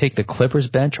you wouldn't take the Clippers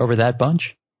bench over that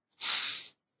bunch?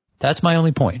 That's my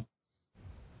only point.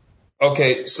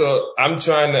 Okay, so I'm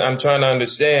trying to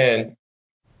understand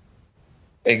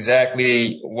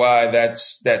exactly why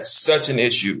that's such an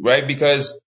issue, right?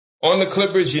 Because on the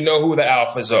Clippers, you know who the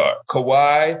alphas are,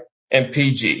 Kawhi and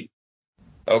PG.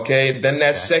 Okay, then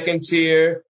that second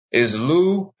tier is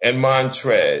Lou and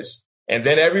Montrez. And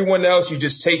then everyone else, you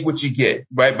just take what you get,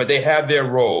 right? But they have their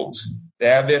roles. They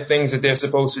have their things that they're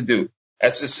supposed to do.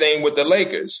 That's the same with the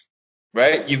Lakers,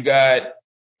 right? You've got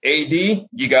AD,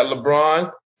 you got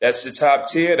LeBron. That's the top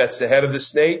tier. That's the head of the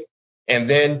snake. And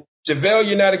then JaVale,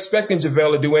 you're not expecting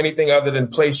JaVale to do anything other than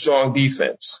play strong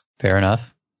defense. Fair enough.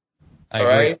 All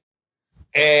right.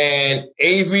 And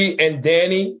Avery and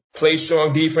Danny play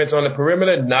strong defense on the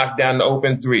perimeter, knock down the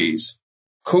open threes.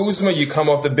 Kuzma, you come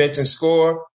off the bench and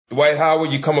score. Dwight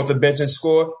Howard, you come off the bench and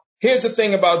score. Here's the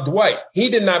thing about Dwight. He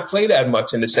did not play that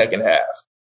much in the second half.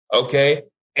 Okay.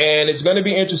 And it's going to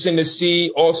be interesting to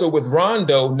see also with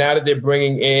Rondo, now that they're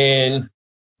bringing in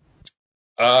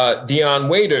Dion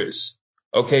Waiters.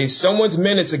 Okay, someone's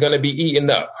minutes are going to be eaten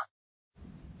up.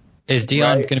 Is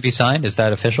Dion going to be signed? Is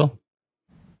that official?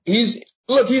 He's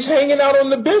hanging out on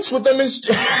the bench with them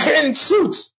in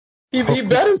suits. He's on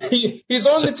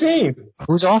the team.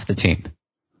 Who's off the team?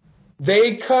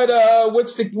 They cut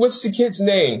what's the kid's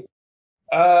name?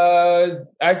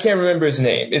 I can't remember his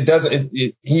name. It doesn't.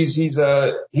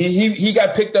 He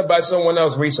got picked up by someone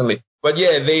else recently. But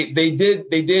yeah, they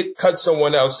did cut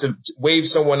someone else to waive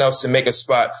someone else to make a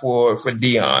spot for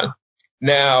Dion.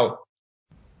 Now,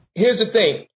 here's the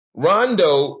thing.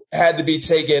 Rondo had to be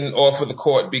taken off of the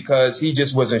court because he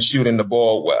just wasn't shooting the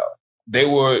ball well.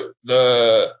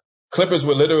 The Clippers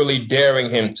were literally daring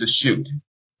him to shoot.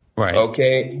 Right.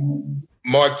 Okay.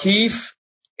 Markieff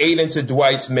ate into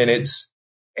Dwight's minutes.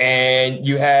 And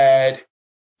you had,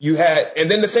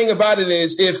 and then the thing about it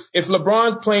is if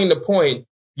LeBron's playing the point,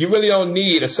 you really don't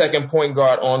need a second point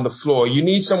guard on the floor. You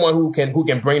need someone who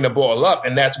can bring the ball up.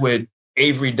 And that's what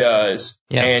Avery does.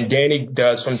 Yeah. And Danny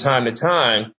does from time to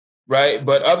time. Right.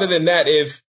 But other than that,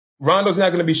 if Rondo's not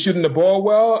going to be shooting the ball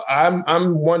well,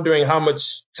 I'm wondering how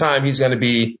much time he's going to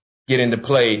be getting to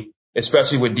play,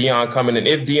 especially with Dion coming in.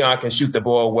 If Dion can shoot the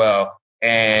ball well,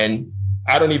 and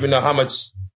I don't even know how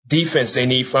much defense they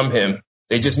need from him.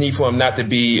 They just need for him not to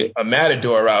be a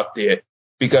matador out there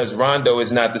because Rondo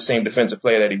is not the same defensive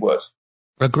player that he was.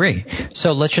 Agree.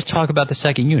 So let's just talk about the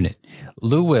second unit.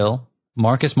 Lou Will,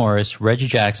 Marcus Morris, Reggie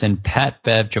Jackson, Pat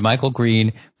Bev, JaMychal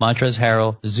Green, Montrezl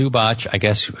Harrell, Zubac, I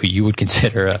guess who you would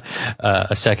consider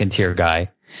a second tier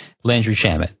guy, Landry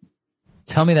Shamet.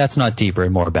 Tell me that's not deeper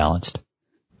and more balanced.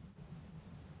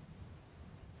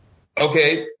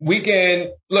 Okay,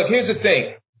 look, here's the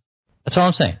thing. That's all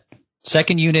I'm saying.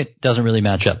 Second unit doesn't really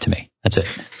match up to me. That's it.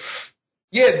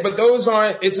 Yeah, but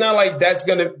it's not like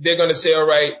they're going to say, all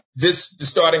right, the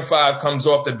starting five comes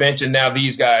off the bench and now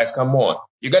these guys come on.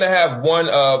 You're going to have one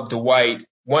of Kawhi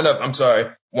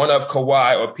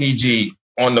or PG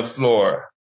on the floor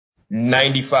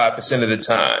 95% of the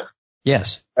time.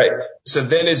 Yes. Right. So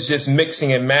then it's just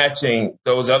mixing and matching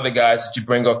those other guys that you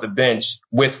bring off the bench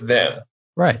with them.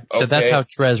 Right. So that's how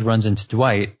Trez runs into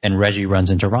Dwight and Reggie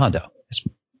runs into Rondo.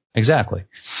 Exactly.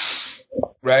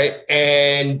 Right.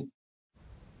 And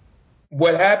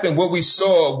what we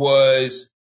saw was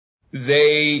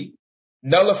they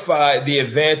nullified the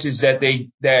advantage that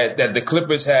the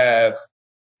Clippers have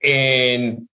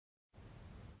in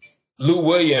Lou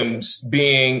Williams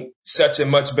being such a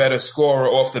much better scorer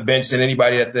off the bench than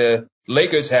anybody that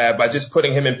Lakers have by just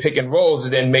putting him in pick and rolls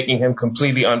and then making him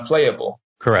completely unplayable.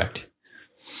 Correct.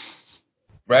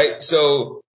 Right?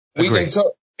 So we can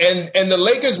talk, and the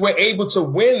Lakers were able to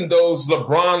win those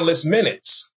LeBron-less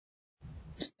minutes.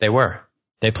 They were.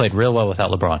 They played real well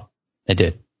without LeBron. They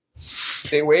did.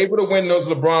 They were able to win those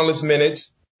LeBron-less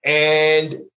minutes.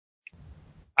 And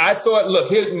I thought, look,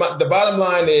 the bottom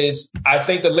line is, I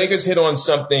think the Lakers hit on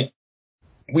something.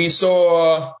 We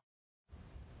saw,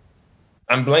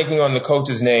 I'm blanking on the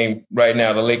coach's name right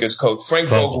now, the Lakers coach, Frank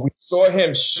Vogel. We saw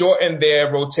him shorten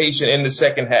their rotation in the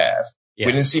second half. Yeah.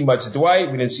 We didn't see much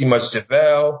Dwight. We didn't see much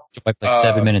JaVale. Like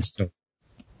 7 minutes.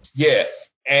 Yeah.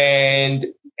 And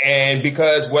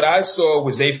because what I saw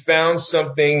was they found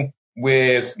something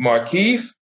with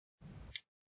Markieff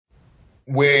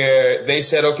where they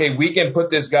said, okay, we can put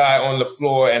this guy on the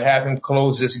floor and have him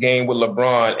close this game with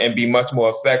LeBron and be much more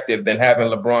effective than having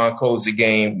LeBron close the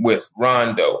game with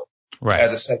Rondo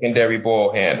as a secondary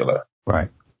ball handler. Right.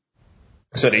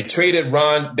 So they traded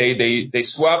they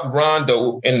swapped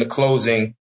Rondo in the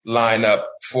closing lineup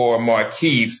for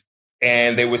Markieff,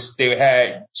 and they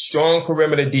had strong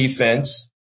perimeter defense,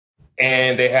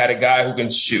 and they had a guy who can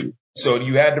shoot. So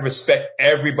you had to respect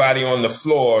everybody on the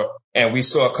floor. And we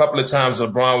saw a couple of times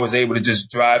LeBron was able to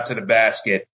just drive to the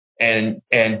basket and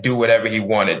do whatever he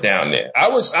wanted down there. I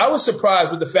was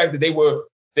surprised with the fact that they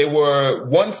were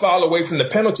one foul away from the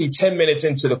penalty 10 minutes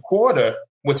into the quarter,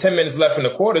 with 10 minutes left in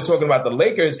the quarter, talking about the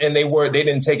Lakers, and they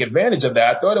didn't take advantage of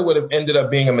that. I thought it would have ended up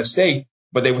being a mistake,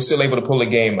 but they were still able to pull the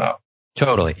game out.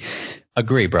 Totally.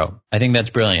 Agree, bro. I think that's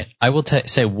brilliant. I will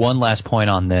say one last point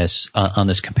on this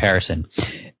comparison.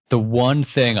 The one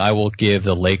thing I will give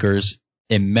the Lakers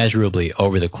immeasurably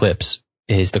over the Clips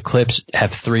is the Clips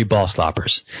have 3 ball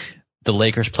stoppers. The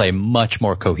Lakers play much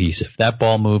more cohesive. That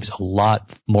ball moves a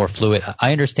lot more fluid.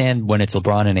 I understand when it's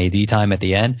LeBron and AD time at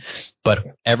the end, but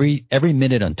every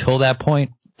minute until that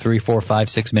point, 3, 4, 5,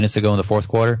 6 minutes to go in the fourth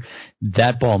quarter,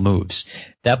 that ball moves.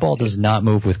 That ball does not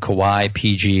move with Kawhi,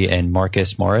 PG, and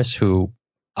Marcus Morris, who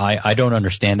I don't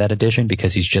understand that addition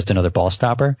because he's just another ball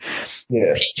stopper.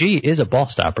 Yeah. PG is a ball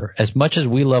stopper. As much as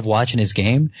we love watching his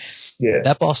game,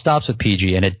 that ball stops with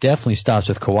PG, and it definitely stops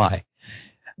with Kawhi.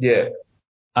 Yeah.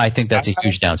 I think that's a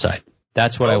huge downside.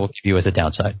 That's what I will give you as a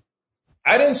downside.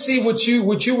 I didn't see what you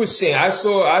were seeing. I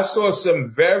saw some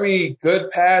very good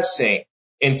passing,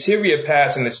 interior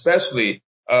passing, especially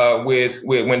with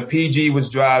when PG was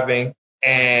driving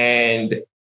and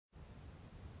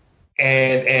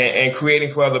creating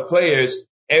for other players.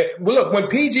 And look, when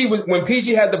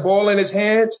PG had the ball in his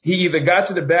hands, he either got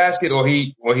to the basket or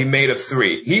he made a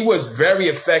 3. He was very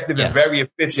effective and very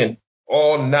efficient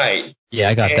all night. Yeah,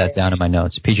 I got that down in my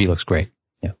notes. PG looks great.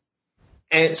 Yeah.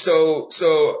 And so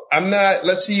I'm not,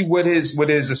 let's see what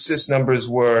his assist numbers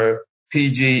were.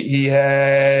 PG, he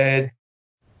had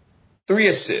 3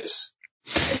 assists,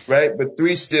 right? But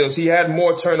 3 steals. He had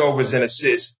more turnovers than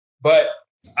assists. But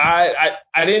I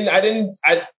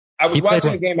was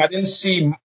watching the game. I didn't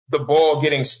see the ball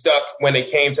getting stuck when it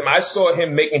came to him. I saw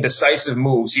him making decisive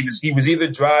moves. He was either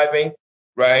driving,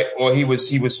 right, or he was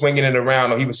swinging it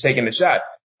around, or he was taking the shot.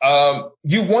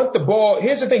 You want the ball.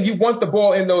 Here's the thing. You want the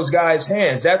ball in those guys'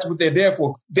 hands. That's what they're there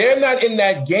for. They're not in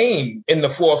that game in the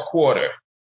fourth quarter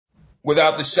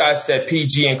without the shots that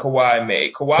PG and Kawhi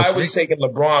made. Kawhi was taking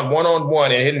LeBron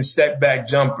one-on-one and hitting step-back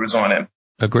jumpers on him.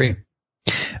 Agree.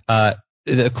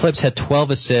 The Clips had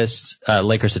 12 assists,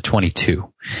 Lakers had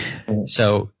 22.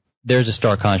 So there's a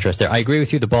stark contrast there. I agree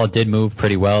with you. The ball did move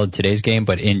pretty well in today's game,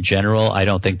 but in general, I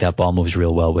don't think that ball moves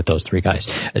real well with those 3 guys,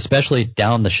 especially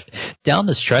down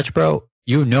the stretch, bro.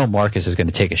 You know Marcus is going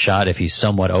to take a shot if he's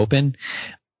somewhat open.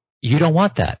 You don't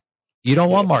want that. You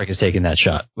don't want Marcus taking that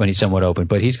shot when he's somewhat open,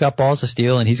 but he's got balls to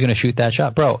steal and he's going to shoot that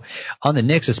shot, bro. On the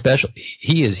Knicks, especially,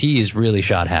 he is really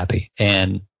shot happy.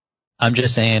 And I'm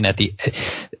just saying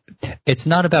it's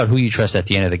not about who you trust at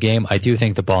the end of the game. I do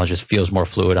think the ball just feels more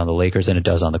fluid on the Lakers than it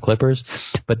does on the Clippers,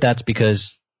 but that's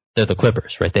because they're the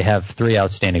Clippers, right? They have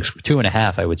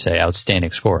 2.5, I would say,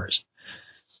 outstanding scorers.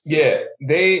 Yeah,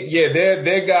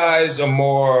 their guys are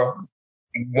more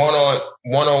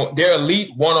one-on-one. They're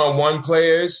elite one-on-one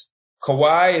players.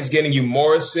 Kawhi is getting you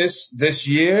more assists this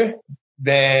year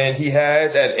than he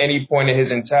has at any point in his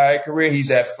entire career.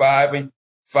 He's at 5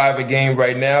 a game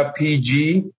right now.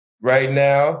 PG right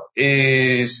now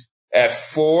is at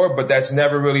 4, but that's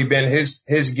never really been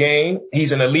his game.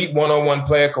 He's an elite one-on-one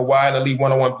player. Kawhi, an elite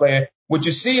one-on-one player. What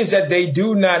you see is that they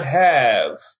do not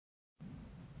have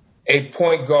a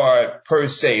point guard per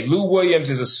se. Lou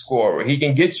Williams is a scorer. He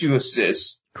can get you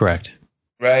assists. Correct.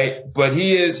 Right? But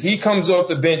he comes off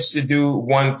the bench to do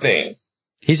one thing.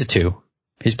 He's a 2.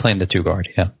 He's playing the 2 guard,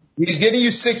 yeah. He's getting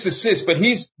you 6 assists, but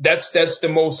that's the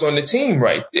most on the team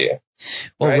right there.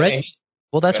 Well, right?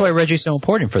 That's why Reggie's so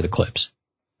important for the Clips.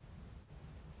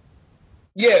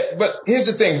 Yeah, but here's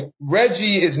the thing.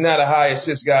 Reggie is not a high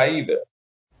assist guy either.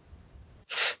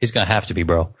 He's going to have to be,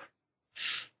 bro.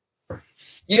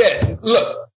 Yeah,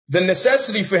 look, the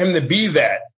necessity for him to be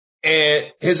that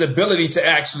and his ability to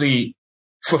actually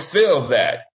fulfill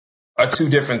that are two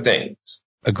different things.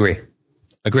 Agree.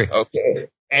 Okay.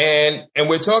 And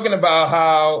we're talking about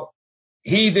how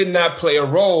he did not play a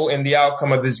role in the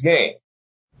outcome of this game.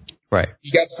 Right.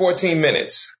 He got 14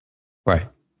 minutes. Right.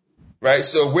 Right.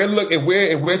 So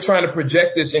if we're trying to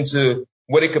project this into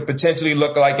what it could potentially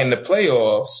look like in the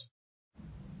playoffs,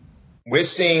 we're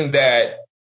seeing that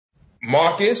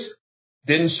Marcus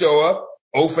didn't show up,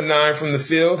 0 for 9 from the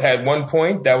field, had 1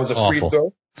 point. That was a free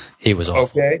throw. He was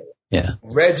awful. Okay. Yeah.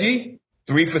 Reggie,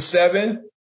 3 for 7,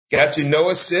 got you no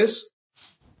assists.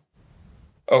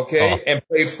 Okay. And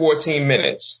played 14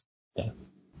 minutes. Yeah.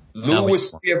 Lou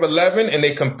was 3 of 11, and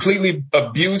they completely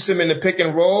abused him in the pick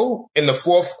and roll in the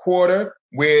fourth quarter,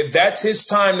 where that's his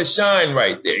time to shine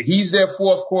right there. He's their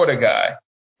fourth quarter guy.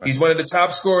 Right. He's one of the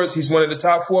top scorers. He's one of the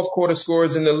top fourth quarter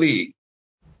scorers in the league.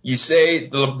 You say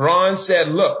LeBron said,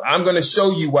 look, I'm going to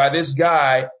show you why this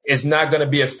guy is not going to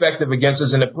be effective against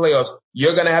us in the playoffs.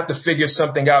 You're going to have to figure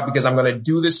something out because I'm going to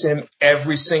do this to him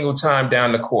every single time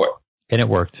down the court. And it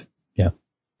worked. Yeah.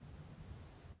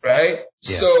 Right.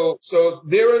 Yeah. So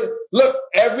look,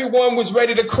 everyone was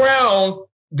ready to crown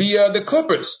the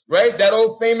Clippers, right? That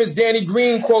old famous Danny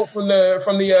Green quote from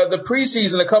the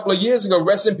preseason a couple of years ago.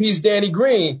 Rest in peace, Danny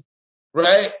Green.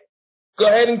 Right. Go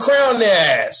ahead and crown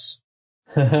their ass.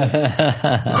 You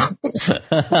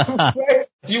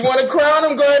want to crown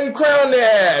them? Go ahead and crown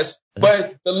their ass.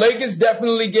 But the Lakers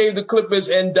definitely gave the Clippers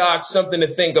and Doc something to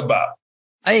think about.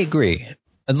 I agree.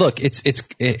 Look,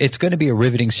 it's going to be a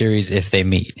riveting series if they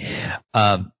meet.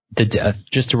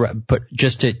 Just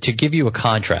to give you a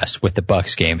contrast with the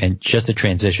Bucks game and just a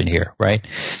transition here, right?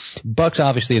 Bucks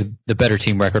obviously the better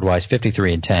team record-wise,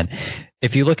 53-10.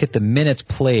 If you look at the minutes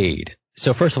played,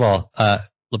 so first of all,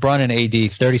 LeBron and AD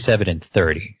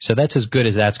 37-30. So that's as good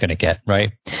as that's going to get,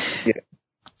 right? Yeah.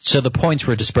 So the points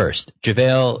were dispersed.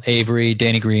 JaVale, Avery,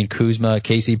 Danny Green, Kuzma,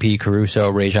 KCP, Caruso,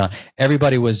 Rajon.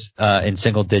 Everybody was in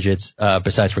single digits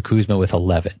besides for Kuzma with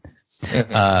 11.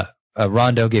 Mm-hmm.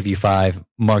 Rondo gave you 5.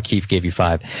 Markieff gave you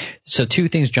 5. So two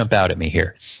things jump out at me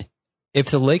here. If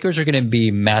the Lakers are going to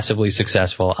be massively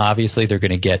successful, obviously they're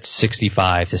going to get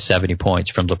 65 to 70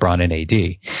 points from LeBron and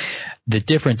AD. The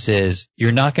difference is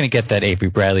you're not going to get that Avery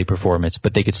Bradley performance,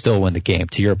 but they could still win the game.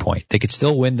 To your point, they could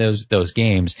still win those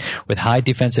games with high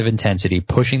defensive intensity,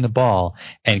 pushing the ball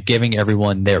and giving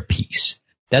everyone their piece.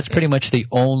 That's pretty much the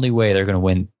only way they're going to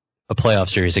win a playoff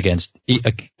series against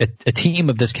a team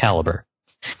of this caliber.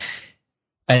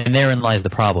 And therein lies the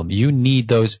problem. You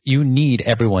need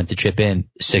everyone to chip in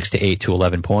 6 to 8 to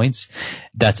 11 points.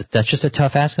 That's just a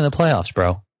tough ask in the playoffs,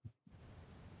 bro.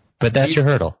 But that's your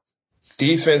hurdle.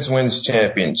 Defense wins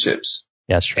championships.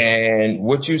 That's true. And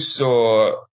what you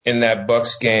saw in that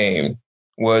Bucks game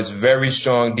was very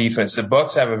strong defense. The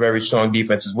Bucks have a very strong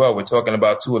defense as well. We're talking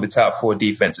about 2 of the top 4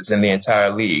 defenses in the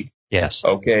entire league. Yes.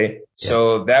 Okay. Yeah.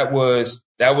 So that was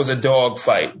a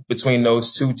dogfight between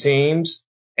those two teams.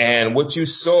 And what you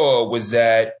saw was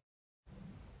that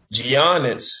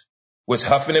Giannis was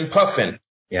huffing and puffing.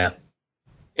 Yeah.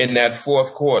 In that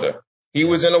fourth quarter. He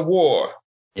was in a war.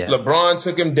 Yeah. LeBron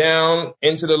took him down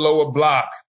into the lower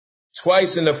block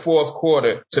twice in the fourth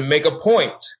quarter to make a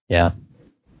point. Yeah.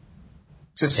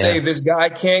 To say this guy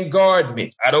can't guard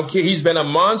me. I don't care. He's been a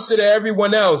monster to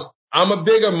everyone else. I'm a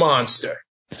bigger monster.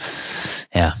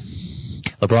 Yeah.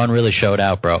 LeBron really showed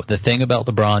out, bro. The thing about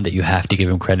LeBron that you have to give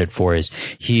him credit for is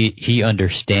he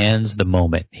understands the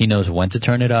moment. He knows when to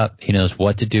turn it up. He knows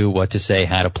what to do, what to say,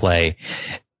 how to play.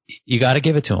 You got to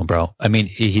give it to him, bro. I mean,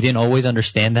 he didn't always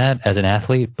understand that as an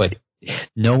athlete, but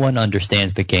no one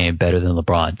understands the game better than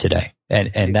LeBron today.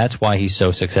 And that's why he's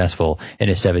so successful in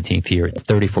his 17th year,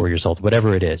 34 years old,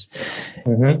 whatever it is.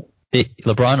 Mm-hmm.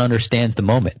 LeBron understands the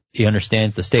moment. He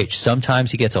understands the stage.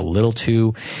 Sometimes he gets a little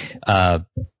too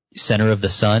center of the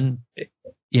sun,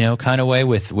 kind of way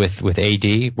with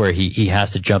AD, where he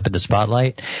has to jump in the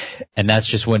spotlight, and that's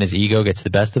just when his ego gets the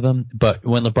best of him. But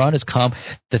when LeBron is calm,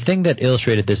 the thing that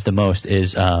illustrated this the most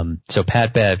is so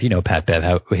Pat Bev, Pat Bev,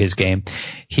 how his game,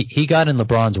 he got in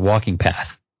LeBron's walking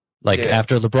path. Like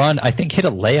after LeBron, I think hit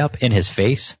a layup in his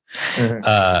face.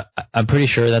 I'm pretty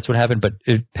sure that's what happened, but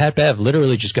Pat Bev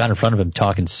literally just got in front of him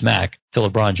talking smack to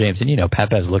LeBron James. And,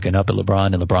 Pat Bev's looking up at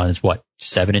LeBron, and LeBron is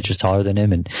 7 inches taller than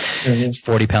him and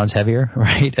 40 pounds heavier,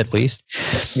 right? At least.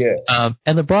 Yeah.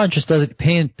 And LeBron just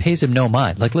pays him no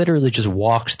mind, like literally just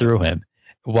walks through him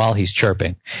while he's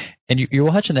chirping. And you're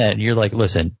watching that and you're like,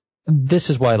 listen, this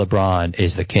is why LeBron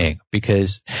is the king,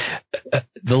 because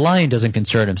the lion doesn't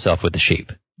concern himself with the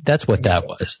sheep. That's what that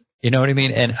was. You know what I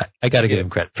mean? And I got to give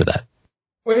him credit for that.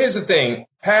 Well, here's the thing.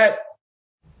 Pat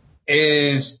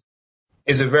is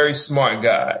a very smart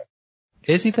guy.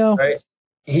 Is he though? Right?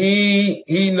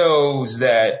 He knows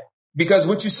that, because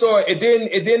what you saw, it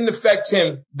didn't affect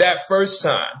him that first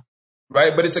time,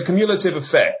 right? But it's a cumulative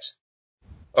effect.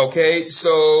 Okay.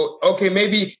 So,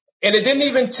 maybe, and it didn't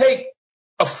even take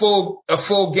a full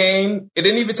game. It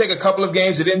didn't even take a couple of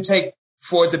games. It didn't take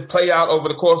for it to play out over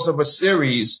the course of a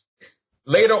series.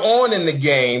 Later on in the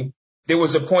game, there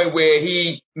was a point where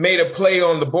he made a play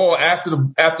on the ball after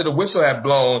the whistle had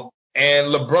blown, and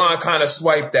LeBron kind of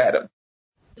swiped at him.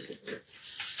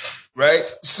 Right?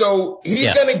 So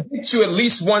he's going to get you at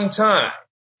least one time.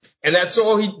 And that's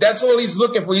all he's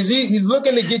looking for. He's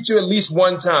looking to get you at least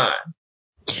one time.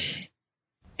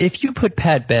 If you put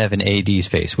Pat Bev in AD's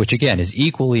face, which again is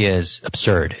equally as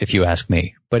absurd if you ask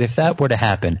me, but if that were to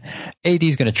happen,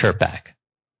 AD's going to chirp back.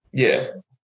 Yeah.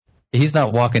 He's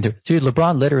not walking through. Dude,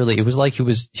 LeBron literally, it was like he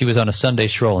was on a Sunday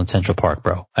stroll in Central Park,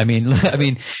 bro. I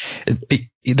mean,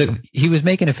 he was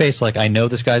making a face like, I know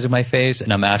this guy's in my face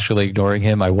and I'm actually ignoring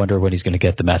him. I wonder when he's going to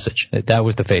get the message. That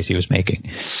was the face he was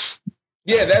making.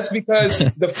 Yeah, that's because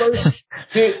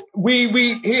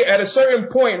we here at a certain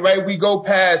point, right, we go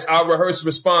past our rehearsed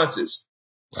responses.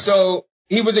 Right. So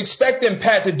he was expecting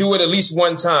Pat to do it at least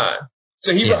one time.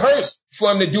 So he rehearsed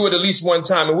for him to do it at least one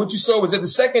time. And what you saw was that the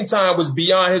second time was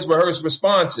beyond his rehearsed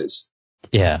responses.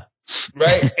 Yeah.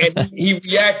 Right. And he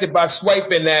reacted by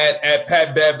swiping at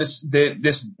Pat Bev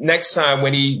this next time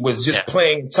when he was just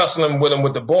tussling with him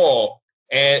with the ball.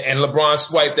 And LeBron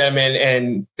swiped them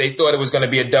and they thought it was going to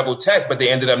be a double tech, but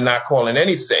they ended up not calling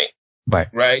anything. Right.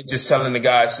 Right. Just telling the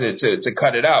guys to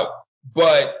cut it out.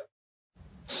 But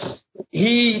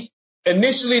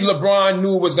initially LeBron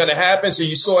knew it was going to happen. So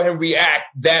you saw him react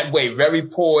that way, very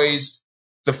poised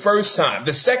the first time.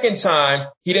 The second time,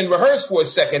 he didn't rehearse for a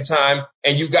second time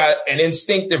and you got an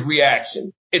instinctive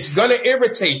reaction. It's going to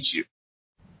irritate you.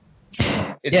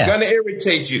 It's going to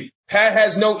irritate you. Pat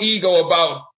has no ego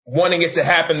about wanting it to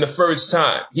happen the first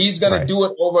time. He's going to do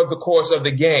it over the course of the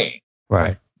game.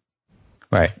 Right.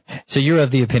 Right. So you're of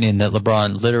the opinion that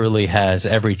LeBron literally has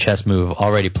every chess move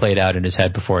already played out in his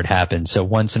head before it happens. So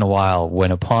once in a while,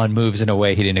 when a pawn moves in a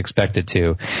way he didn't expect it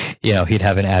to, he'd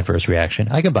have an adverse reaction.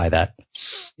 I can buy that.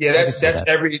 Yeah,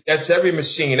 that's every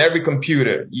machine, every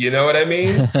computer. You know what I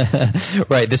mean?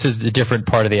 Right. This is the different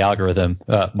part of the algorithm,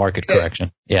 market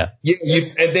correction. Yeah.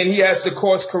 And then he has to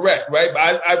course correct, right?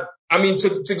 I mean,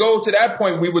 to go to that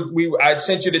point, I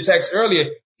sent you the text earlier.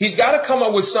 He's got to come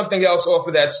up with something else off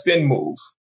of that spin move.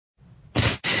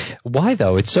 Why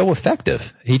though? It's so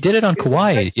effective. He did it on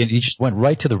Kawhi. He just went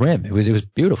right to the rim. It was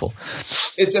beautiful.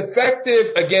 It's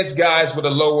effective against guys with a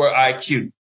lower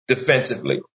IQ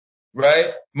defensively,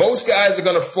 right? Most guys are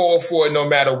going to fall for it no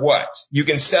matter what. You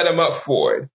can set them up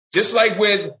for it. Just like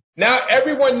now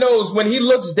everyone knows when he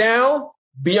looks down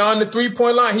beyond the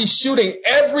 3-point line, he's shooting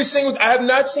I have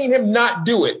not seen him not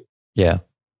do it. Yeah.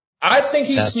 I think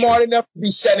he's smart enough to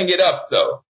be setting it up,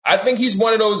 though. I think he's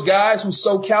one of those guys who's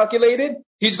so calculated.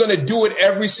 He's going to do it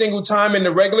every single time in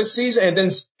the regular season, and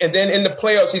then in the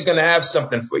playoffs, he's going to have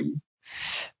something for you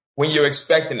when you're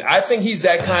expecting it. I think he's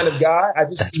that kind of guy.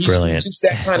 He's just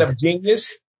that kind of genius.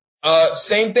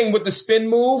 Same thing with the spin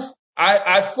move.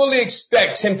 I fully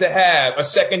expect him to have a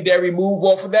secondary move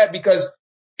off of that because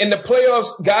in the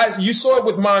playoffs, guys, you saw it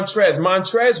with Montrez.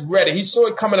 Montrez read it. He saw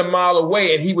it coming a mile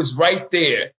away, and he was right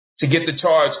there to get the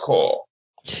charge call.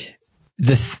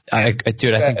 I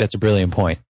think that's a brilliant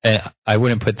point. And I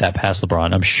wouldn't put that past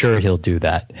LeBron. I'm sure he'll do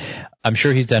that. I'm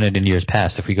sure he's done it in years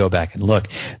past if we go back and look.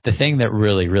 The thing that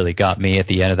really, really got me at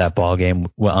the end of that ball game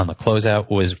on the closeout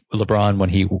was LeBron when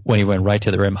he went right to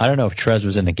the rim. I don't know if Trez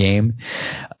was in the game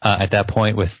at that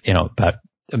point with, about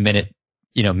a minute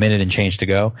and change to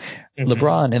go. Mm-hmm.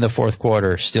 LeBron in the fourth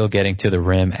quarter still getting to the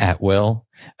rim at will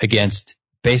against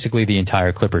basically the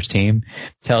entire Clippers team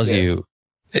tells you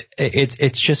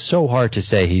it's just so hard to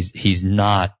say he's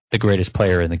not the greatest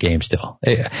player in the game still.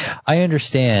 I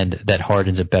understand that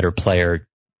Harden's a better player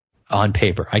on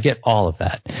paper. I get all of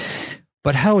that.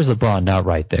 But how is LeBron not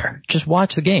right there? Just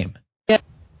watch the game.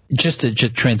 just to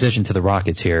transition to the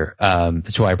Rockets here,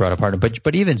 that's why I brought up Harden.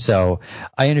 But even so,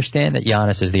 I understand that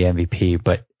Giannis is the MVP,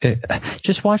 but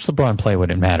just watch LeBron play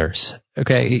when it matters.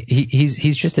 Okay,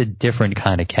 he's just a different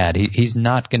kind of cat. He's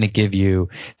not going to give you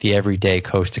the everyday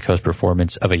coast to coast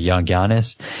performance of a young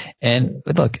Giannis. And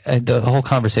look, the whole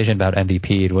conversation about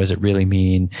MVP, what does it really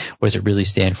mean? What does it really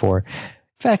stand for?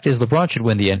 Fact is, LeBron should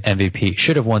win the MVP.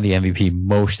 Should have won the MVP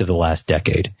most of the last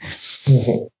decade.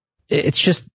 Mm-hmm. It's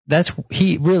just.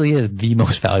 He really is the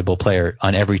most valuable player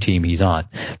on every team he's on.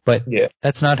 But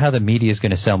that's not how the media is going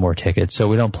to sell more tickets, so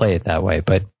we don't play it that way.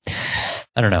 But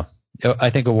I don't know. I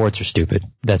think awards are stupid.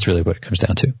 That's really what it comes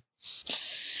down to.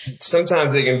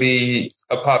 Sometimes they can be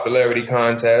a popularity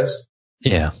contest.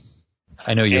 Yeah.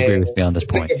 I know you agree with me on this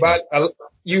point.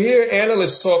 You hear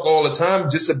analysts talk all the time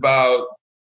just about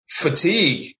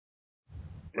fatigue,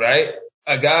 right?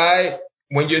 A guy...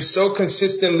 When you're so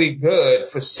consistently good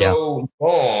for so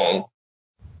long,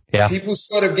 people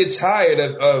sort of get tired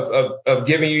of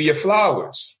giving you your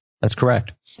flowers. That's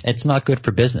correct. It's not good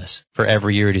for business for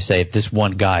every year to say this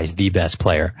one guy's the best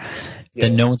player.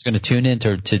 Then no one's going to tune in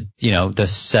to the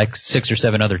 6 or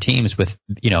 7 other teams with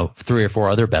 3 or 4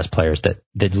 other best players that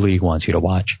the league wants you to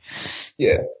watch.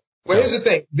 Yeah. Well, here's the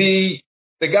thing: the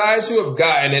guys who have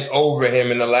gotten it over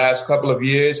him in the last couple of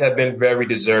years have been very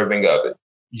deserving of it.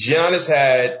 Giannis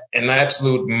had an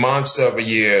absolute monster of a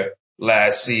year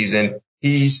last season.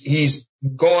 He's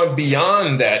gone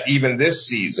beyond that even this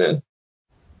season,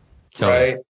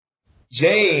 right?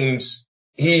 James,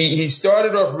 he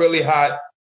started off really hot.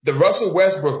 The Russell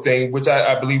Westbrook thing, which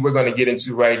I believe we're going to get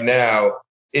into right now,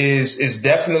 is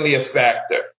definitely a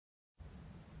factor.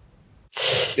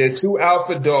 They're 2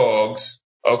 alpha dogs,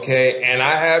 okay? And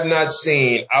I have not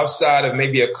seen, outside of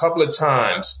maybe a couple of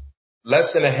times,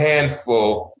 less than a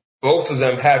handful, both of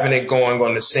them having it going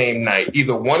on the same night.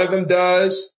 Either one of them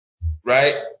does,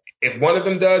 right? If one of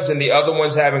them does and the other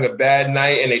one's having a bad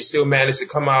night and they still manage to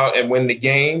come out and win the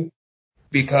game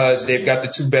because they've got the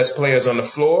 2 best players on the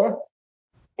floor,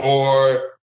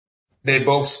 or they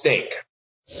both stink.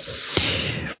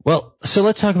 Well, so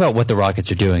let's talk about what the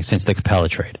Rockets are doing since the Capella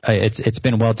trade. It's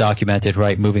been well documented,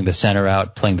 right? Moving the center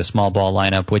out, playing the small ball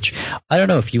lineup, which I don't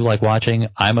know if you like watching.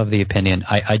 I'm of the opinion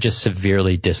I just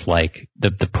severely dislike the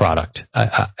product.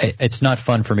 It's not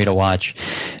fun for me to watch,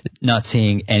 not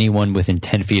seeing anyone within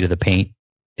 10 feet of the paint.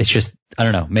 It's just, I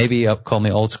don't know, maybe call me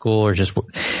old school or just,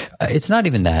 it's not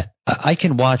even that. I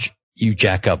can watch you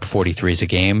jack up 43s a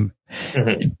game.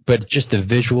 Mm-hmm. But just the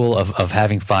visual of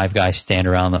having 5 guys stand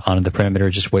around on the perimeter,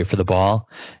 just wait for the ball,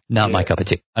 not my cup of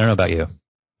tea. I don't know about you.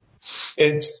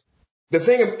 It's the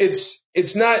thing.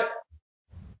 It's not.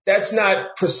 That's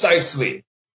not precisely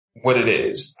what it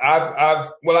is. I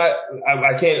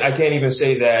can't even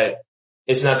say that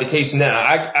it's not the case now.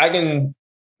 I can,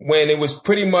 when it was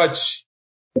pretty much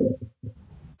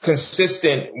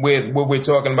consistent with what we're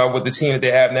talking about with the team that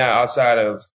they have now outside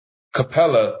of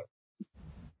Capella.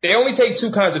 They only take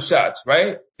 2 kinds of shots,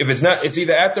 right? If it's not, it's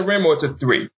either at the rim or it's a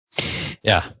 3.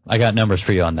 Yeah, I got numbers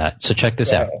for you on that. So check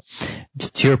this out.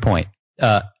 To your point,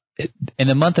 in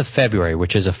the month of February,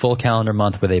 which is a full calendar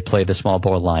month where they play the small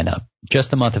ball lineup, just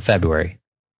the month of February,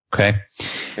 okay?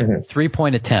 Mm-hmm.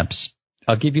 3-point attempts.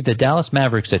 I'll give you the Dallas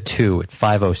Mavericks at 2 at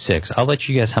 506. I'll let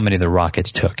you guess how many the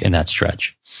Rockets took in that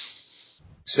stretch.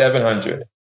 700.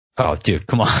 Oh, dude,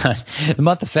 come on. The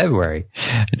month of February,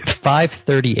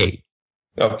 538.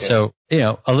 Okay. So,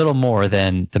 a little more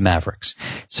than the Mavericks.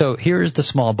 So here's the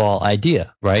small ball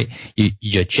idea, right?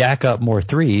 You jack up more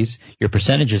threes, your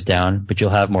percentage is down, but you'll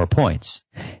have more points.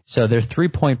 So their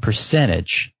 3-point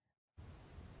percentage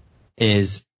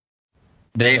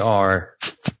they are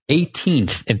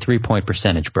 18th in 3-point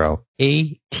percentage, bro.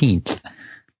 18th.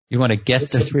 You want to guess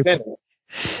the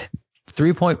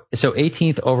 3-point? So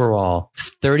 18th overall,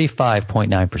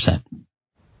 35.9%.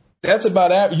 That's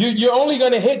about average. You're only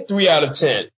going to hit 3 out of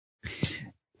 10.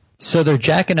 So they're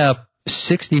jacking up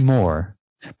 60 more,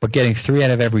 but getting 3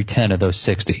 out of every 10 of those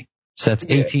 60. So that's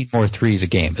 18 more threes a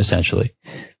game, essentially.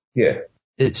 Yeah.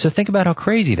 So think about how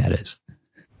crazy that is.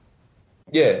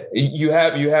 Yeah, you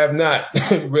have not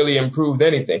really improved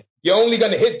anything. You're only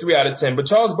going to hit 3 out of 10, but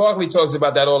Charles Barkley talks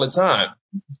about that all the time.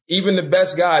 Even the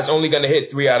best guys only going to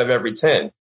hit 3 out of every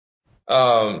 10.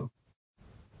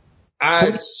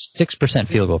 6%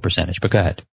 field goal percentage, but go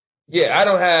ahead. Yeah, I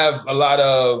don't have a lot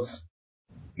of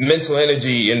mental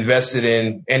energy invested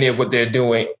in any of what they're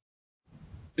doing,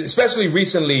 especially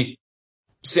recently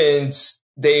since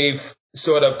they've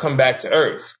sort of come back to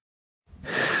earth,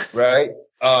 right?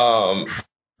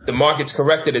 The market's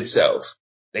corrected itself.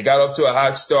 They got off to a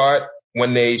hot start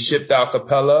when they shipped out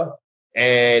Capella,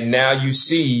 and now you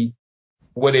see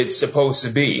what it's supposed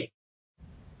to be.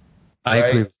 I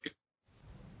agree with you.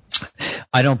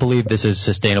 I don't believe this is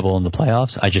sustainable in the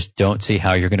playoffs. I just don't see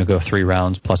how you're going to go 3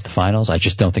 rounds plus the finals. I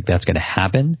just don't think that's going to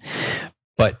happen.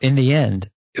 But in the end,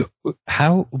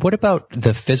 what about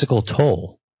the physical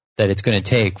toll that it's going to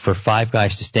take for 5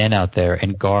 guys to stand out there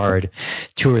and guard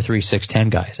 2 or 3 6'10"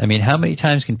 guys? I mean, how many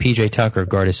times can PJ Tucker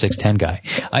guard a 6'10" guy?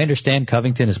 I understand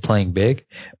Covington is playing big,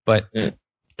 but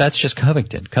that's just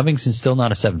Covington. Covington's still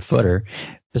not a 7-footer.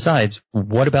 Besides,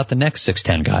 what about the next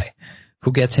 6'10" guy?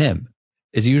 Who gets him?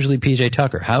 Is usually PJ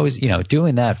Tucker. How is,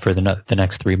 doing that for the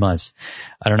next 3 months?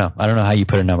 I don't know. I don't know how you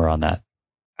put a number on that.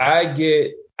 I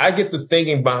get the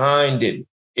thinking behind it.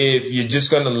 If you're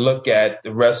just going to look at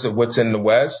the rest of what's in the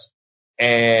West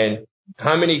and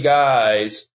how many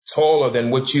guys taller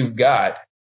than what you've got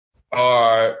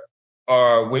are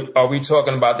we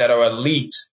talking about that are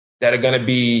elite, that are going to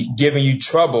be giving you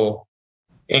trouble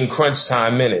in crunch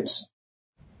time minutes?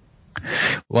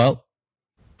 Well,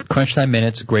 crunch time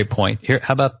minutes, great point. Here,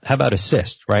 how about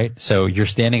assists, right? So you're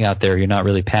standing out there, you're not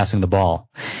really passing the ball.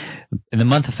 In the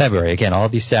month of February, again, all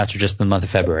of these stats are just in the month of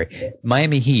February.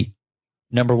 Miami Heat,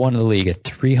 number 1 in the league at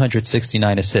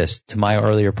 369 assists. To my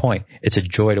earlier point, it's a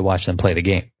joy to watch them play the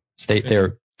game.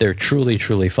 They're truly,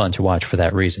 truly fun to watch for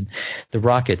that reason. The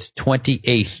Rockets,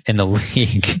 28th in the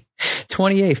league.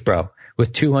 28th, bro,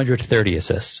 with 230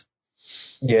 assists.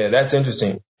 Yeah, that's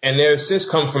interesting. And their assists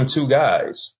come from 2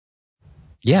 guys.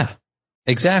 Yeah,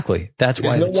 exactly. That's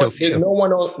why it's so few.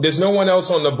 There's no one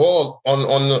else on the ball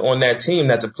on that team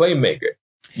that's a playmaker.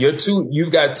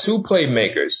 You've got 2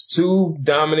 playmakers, 2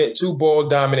 ball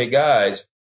dominant guys,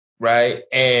 right?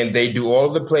 And they do all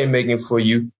of the playmaking for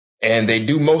you, and they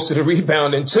do most of the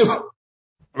rebounding too,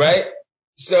 right?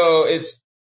 So it's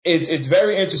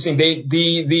very interesting.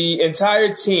 The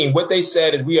entire team, what they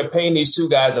said is, we are paying these 2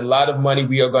 guys a lot of money.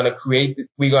 We're going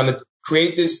to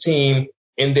create this team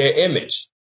in their image.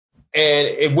 And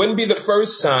it wouldn't be the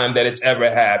first time that it's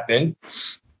ever happened,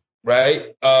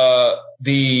 right?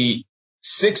 The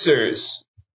Sixers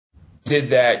did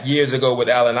that years ago with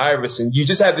Allen Iverson. You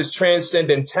just have this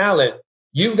transcendent talent.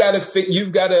 You've got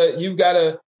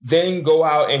to then go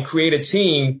out and create a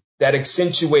team that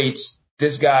accentuates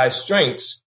this guy's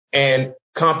strengths and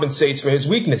compensates for his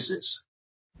weaknesses.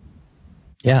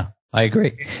 Yeah, I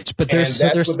agree. But that's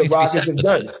what the Rockets have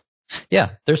done.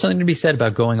 Yeah, there's something to be said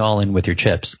about going all in with your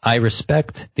chips. I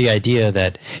respect the idea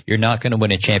that you're not going to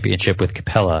win a championship with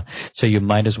Capella, so you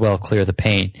might as well clear the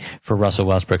paint for Russell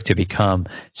Westbrook to become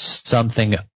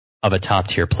something of a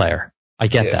top-tier player. I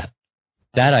get that.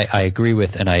 That I agree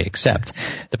with and I accept.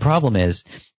 The problem is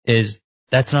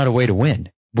that's not a way to win.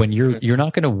 When you're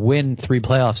not going to win 3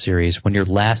 playoff series when you're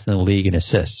last in the league in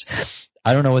assists.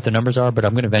 I don't know what the numbers are, but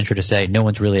I'm going to venture to say no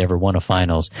one's really ever won a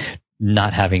finals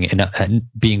not having enough,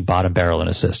 being bottom barrel in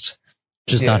assists.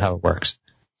 Just not how it works.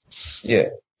 Yeah.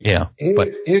 Yeah.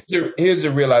 Here's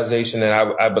a realization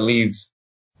that I believe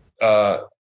the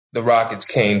Rockets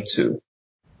came to.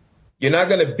 You're not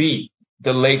going to beat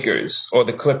the Lakers or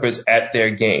the Clippers at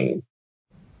their game.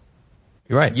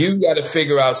 You're right. You got to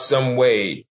figure out some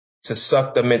way to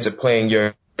suck them into playing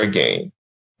your game.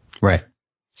 Right.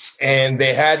 And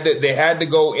they had to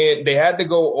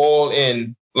go all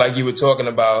in, like you were talking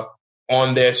about,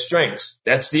 on their strengths.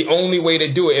 That's the only way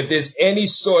to do it. If there's any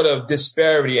sort of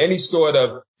disparity, any sort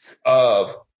of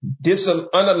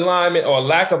unalignment or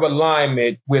lack of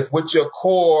alignment with what your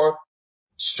core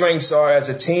strengths are as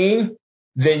a team,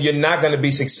 then you're not going to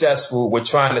be successful with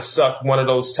trying to suck one of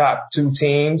those top 2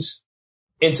 teams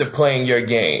into playing your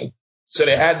game. So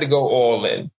they had to go all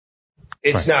in.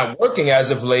 It's not working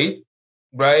as of late,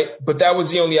 right? But that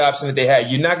was the only option that they had.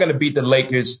 You're not going to beat the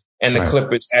Lakers and the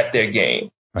Clippers at their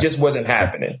game. Just wasn't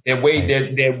happening. They're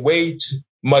way too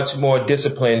much more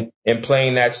disciplined in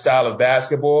playing that style of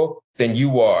basketball than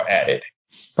you are at it.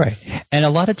 Right. And a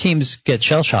lot of teams get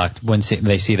shell-shocked when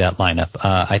they see that lineup.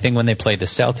 I think when they played the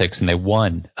Celtics and they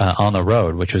won on the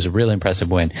road, which was a really impressive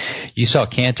win, you saw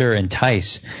Kanter and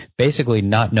Tice basically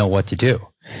not know what to do.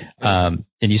 And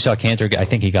you saw Kanter, I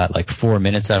think he got like 4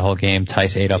 minutes that whole game.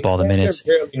 Tice ate up all the minutes. Kanter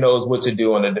barely knows what to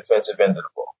do on the defensive end of the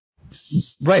ball.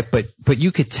 Right, but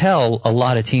you could tell a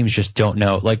lot of teams just don't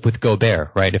know, like with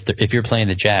Gobert, right? If you're playing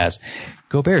the Jazz,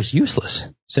 Gobert's useless.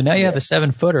 So now you have a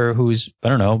 7-footer who's, I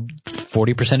don't know,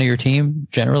 40% of your team,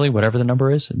 generally, whatever the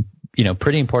number is,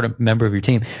 pretty important member of your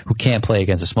team who can't play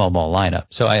against a small ball lineup.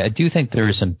 So I do think there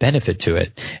is some benefit to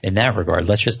it in that regard.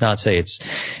 Let's just not say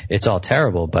it's all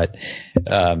terrible, but,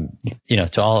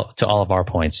 to all of our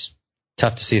points,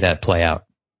 tough to see that play out.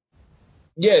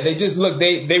 Yeah, they just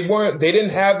they didn't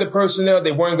have the personnel.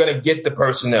 They weren't going to get the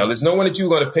personnel. There's no one that you're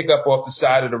going to pick up off the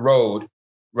side of the road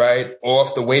right,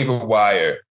 off the waiver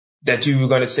wire, that you were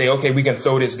going to say, okay, we can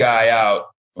throw this guy out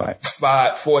right.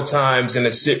 4 times in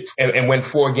and win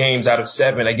 4 games out of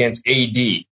 7 against AD.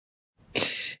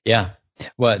 Yeah.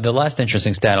 Well, the last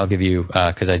interesting stat I'll give you,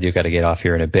 because I do got to get off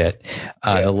here in a bit.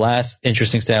 The last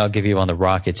interesting stat I'll give you on the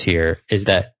Rockets here is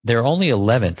that they're only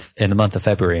 11th in the month of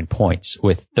February in points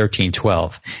with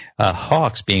 13-12.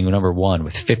 Hawks being number 1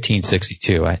 with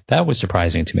 15-62. That was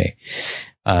surprising to me.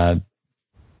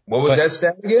 What was that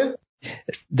stat again?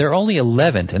 They're only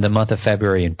 11th in the month of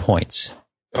February in points.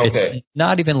 Okay. It's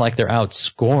not even like they're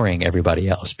outscoring everybody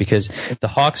else, because the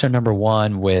Hawks are number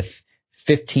 1 with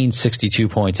 1562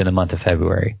 points in the month of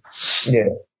February. Yeah.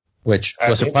 Which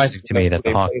was surprising to me that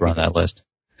the Hawks were on that list.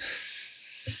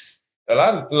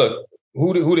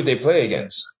 Who did they play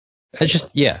against? It's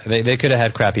just, they could have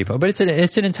had crappy, but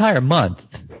it's an entire month.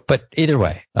 But either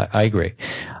way, I agree.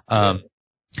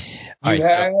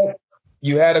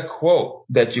 You had a quote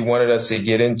that you wanted us to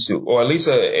get into, or at least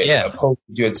a post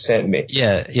you had sent me.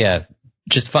 Yeah.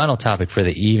 Just final topic for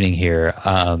the evening here.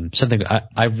 Something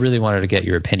I really wanted to get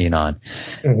your opinion on.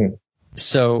 Mm-hmm.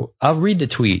 So I'll read the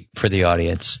tweet for the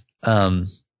audience.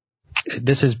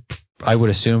 This is, I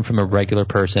would assume, from a regular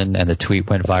person, and the tweet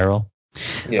went viral.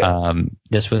 Yeah.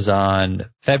 This was on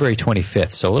February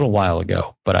 25th, so a little while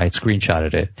ago, but I had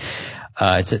screenshotted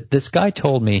it. This guy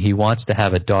told me he wants to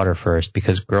have a daughter first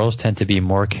because girls tend to be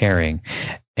more caring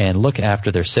and look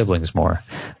after their siblings more.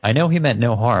 I know he meant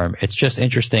no harm. It's just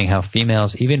interesting how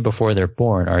females, even before they're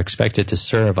born, are expected to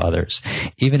serve others,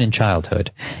 even in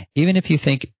childhood. Even if you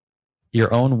think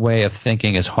your own way of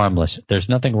thinking is harmless, there's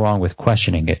nothing wrong with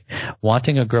questioning it.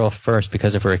 Wanting a girl first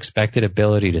because of her expected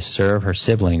ability to serve her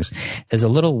siblings is a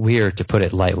little weird, to put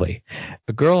it lightly.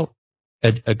 A girl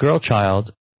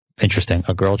child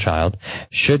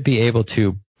should be able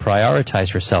to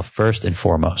prioritize herself first and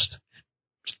foremost.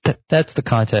 That's the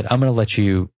content. I'm going to let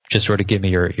you just sort of give me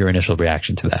your initial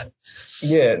reaction to that.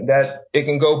 Yeah, that it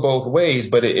can go both ways,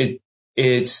 but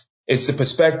it's the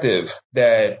perspective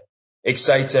that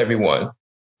excites everyone.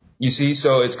 You see,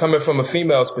 so it's coming from a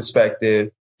female's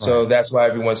perspective, so that's why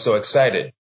everyone's so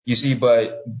excited. You see,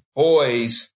 but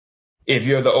boys, if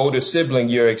you're the older sibling,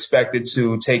 you're expected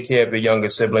to take care of the younger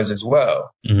siblings as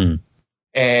well. Mm-hmm.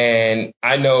 And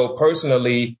I know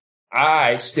personally,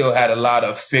 I still had a lot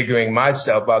of figuring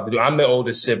myself out to do. I'm the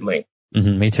older sibling.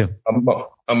 Mm-hmm, me too.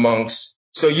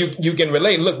 So you can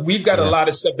relate. Look, we've got a lot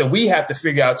of stuff that we have to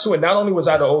figure out too. And not only was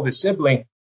I the older sibling,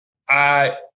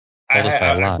 I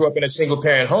grew up in a single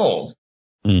parent home.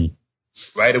 Mm.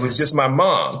 Right? It was just my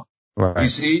mom. Right. You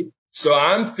see? So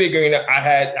I'm figuring I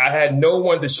had no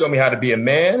one to show me how to be a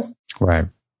man. Right.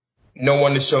 No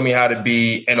one to show me how to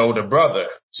be an older brother.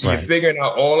 So you're figuring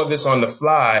out all of this on the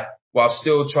fly while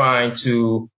still trying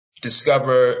to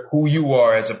discover who you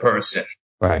are as a person.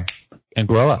 Right. And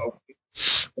grow up.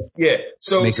 Yeah.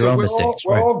 So we're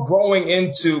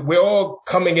all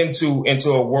coming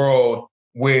into a world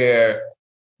where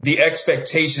the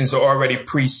expectations are already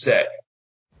preset,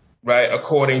 right?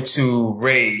 According to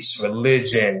race,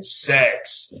 religion,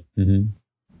 sex,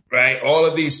 right? All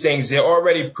of these things, they're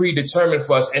already predetermined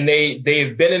for us, and they've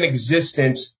been in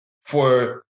existence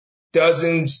for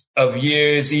dozens of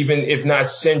years, even if not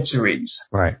centuries.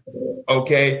 Right.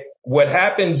 Okay. What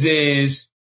happens is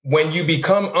when you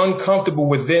become uncomfortable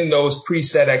within those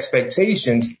preset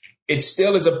expectations, it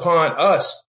still is upon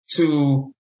us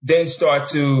to then start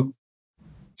to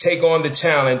take on the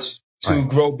challenge to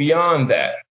grow beyond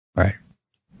that. Right.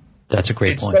 That's a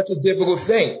great point. It's such a difficult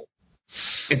thing.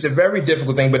 It's a very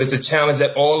difficult thing, but it's a challenge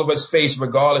that all of us face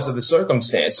regardless of the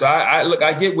circumstance. So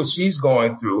I get what she's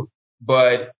going through,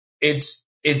 but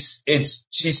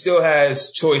she still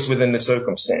has choice within the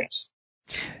circumstance.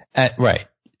 Right.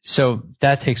 So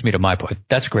that takes me to my point.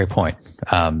 That's a great point.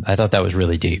 I thought that was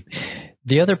really deep.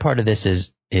 The other part of this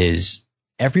is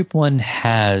everyone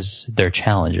has their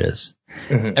challenges.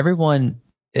 Mm-hmm. Everyone,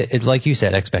 it's like you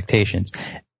said, expectations.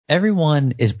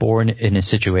 Everyone is born in a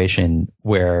situation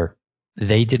where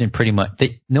they didn't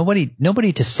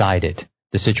nobody decided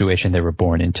the situation they were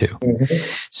born into. Mm-hmm.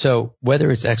 So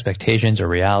whether it's expectations or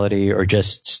reality or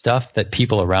just stuff that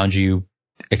people around you,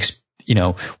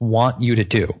 want you to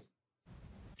do,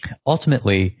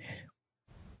 ultimately,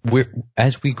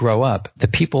 as we grow up, the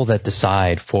people that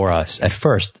decide for us at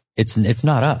first, it's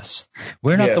not us.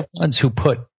 We're not the ones who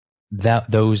put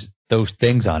those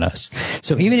things on us.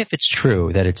 So even if it's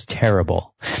true that it's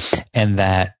terrible and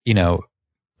that,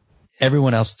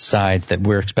 everyone else decides that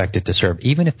we're expected to serve,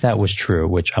 even if that was true,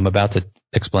 which I'm about to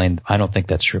explain, I don't think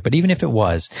that's true, but even if it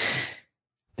was,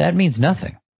 that means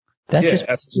nothing.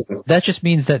 That just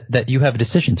means that you have a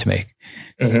decision to make.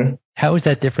 Mm-hmm. How is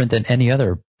that different than any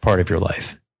other part of your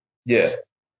life? Yeah.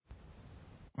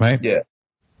 Right? Yeah.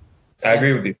 I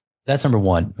agree with you. That's number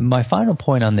one. My final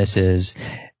point on this is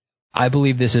I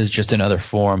believe this is just another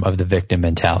form of the victim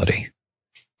mentality.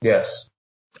 Yes.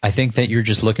 I think that you're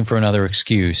just looking for another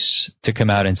excuse to come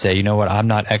out and say, you know what, I'm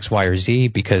not X, Y, or Z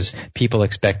because people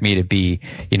expect me to be,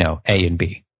 A and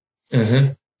B.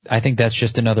 Mm-hmm. I think that's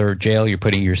just another jail you're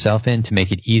putting yourself in to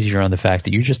make it easier on the fact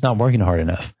that you're just not working hard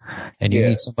enough and you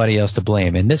need somebody else to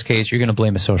blame. In this case, you're going to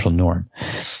blame a social norm.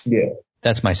 Yeah.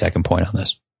 That's my second point on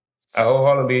this. I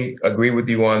wholeheartedly agree with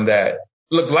you on that.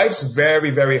 Look, life's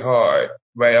very, very hard,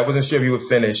 right? I wasn't sure if you would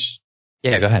finish.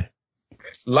 Yeah, go ahead.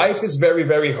 Life is very,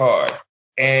 very hard.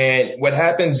 And what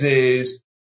happens is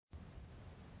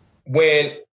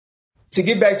to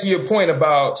get back to your point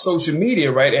about social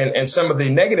media, right, and some of the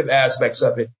negative aspects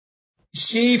of it,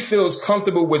 she feels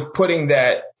comfortable with putting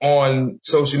that on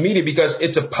social media because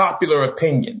it's a popular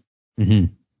opinion.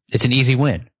 Mm-hmm. It's an easy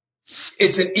win.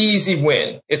 It's an easy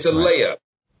win. It's a layup,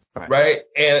 right?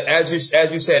 And as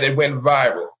you said, it went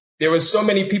viral. There are so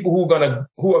many people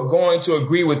who are going to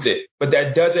agree with it, but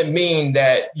that doesn't mean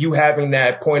that you having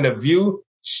that point of view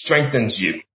strengthens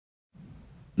you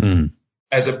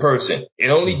as a person. It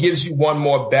only gives you one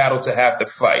more battle to have to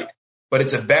fight, but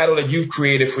it's a battle that you've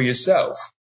created for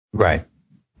yourself. Right.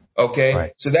 Okay.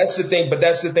 Right. So that's the thing. But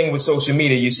that's the thing with social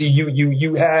media. You see,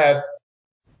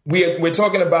 we're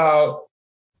talking about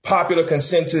popular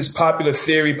consensus, popular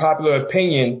theory, popular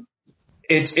opinion.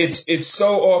 It's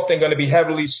so often going to be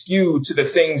heavily skewed to the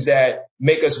things that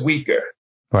make us weaker.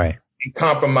 Right. And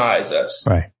compromise us.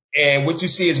 Right. And what you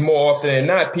see is more often than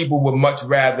not, people would much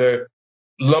rather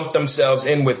lump themselves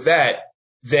in with that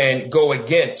than go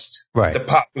against the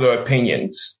popular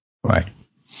opinions. Right.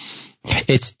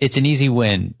 It's an easy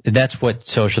win. That's what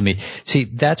social media, see,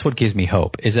 that's what gives me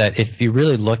hope is that if you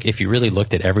really looked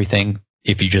at everything,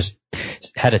 if you just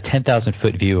had a 10,000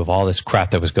 foot view of all this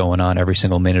crap that was going on every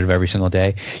single minute of every single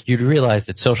day, you'd realize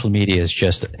that social media is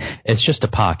just a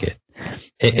pocket.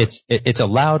 It's a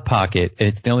loud pocket, and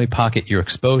it's the only pocket you're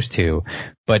exposed to.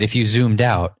 But if you zoomed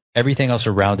out, everything else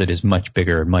around it is much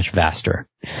bigger, much vaster.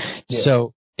 Yeah.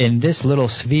 So in this little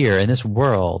sphere, in this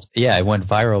world, it went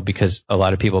viral because a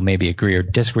lot of people maybe agree or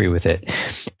disagree with it.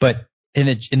 But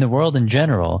in the world in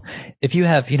general, if you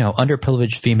have,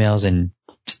 underprivileged females in,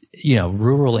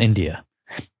 rural India,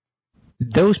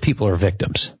 those people are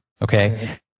victims.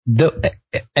 Okay.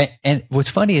 And what's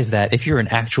funny is that if you're an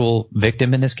actual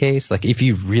victim in this case, like if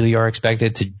you really are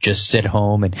expected to just sit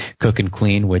home and cook and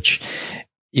clean, which,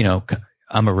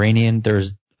 I'm Iranian,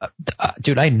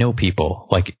 dude, I know people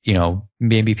like,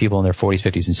 maybe people in their 40s,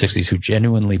 50s, and 60s who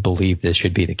genuinely believe this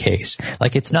should be the case.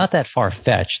 Like it's not that far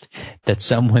fetched that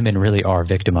some women really are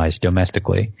victimized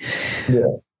domestically.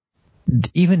 Yeah.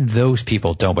 Even those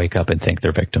people don't wake up and think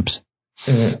they're victims.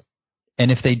 Mm-hmm.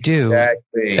 And if they do,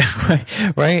 exactly.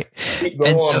 right? Keep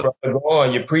going, brother. Go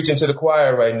on. You're preaching to the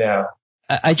choir right now.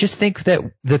 I just think that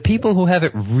the people who have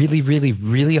it really, really,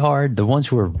 really hard, the ones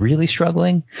who are really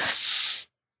struggling,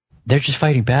 they're just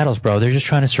fighting battles, bro. They're just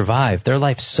trying to survive. Their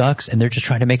life sucks, and they're just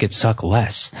trying to make it suck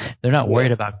less. They're not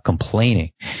worried about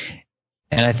complaining.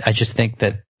 And I just think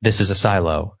that this is a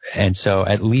silo. And so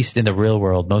at least in the real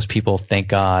world, most people, thank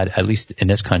God, at least in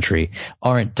this country,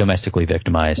 aren't domestically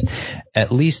victimized.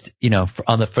 At least,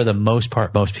 for the most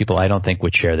part, most people I don't think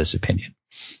would share this opinion.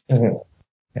 Mm-hmm.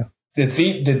 Yeah.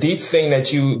 The deep thing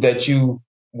that you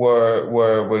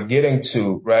were getting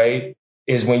to, right,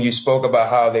 is when you spoke about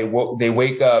how they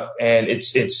wake up and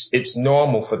it's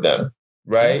normal for them,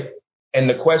 right? Mm-hmm. And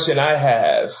the question I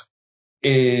have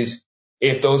is,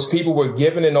 if those people were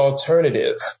given an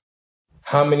alternative,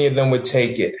 how many of them would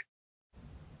take it?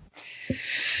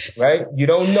 Right? You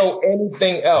don't know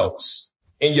anything else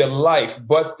in your life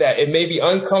but that. It may be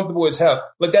uncomfortable as hell.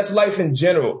 Look, that's life in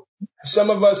general. Some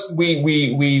of us, we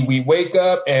wake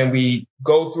up and we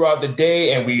go throughout the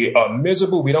day and we are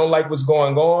miserable. We don't like what's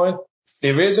going on.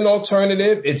 There is an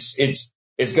alternative. It's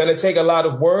going to take a lot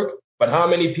of work, but how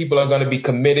many people are going to be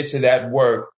committed to that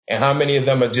work, and how many of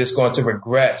them are just going to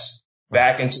regress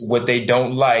back into what they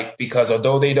don't like, because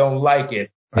although they don't like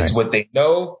it, it's what they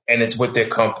know and it's what they're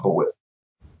comfortable with.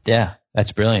 Yeah,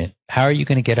 that's brilliant. How are you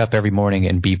going to get up every morning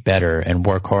and be better and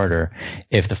work harder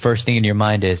if the first thing in your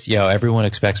mind is, everyone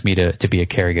expects me to be a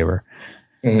caregiver,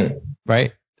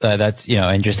 right? That's,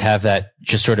 and just have that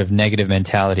just sort of negative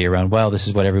mentality around, well, this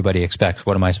is what everybody expects.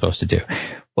 What am I supposed to do?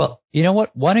 Well, you know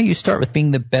what? Why don't you start with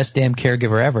being the best damn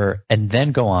caregiver ever and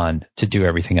then go on to do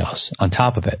everything else on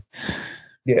top of it?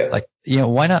 Yeah. Like,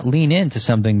 why not lean into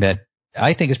something that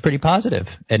I think is pretty positive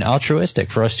and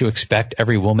altruistic for us to expect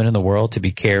every woman in the world to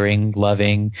be caring,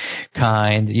 loving,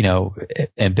 kind,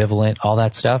 ambivalent, all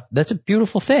that stuff. That's a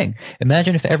beautiful thing.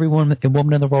 Imagine if every woman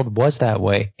in the world was that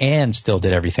way and still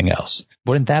did everything else.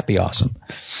 Wouldn't that be awesome?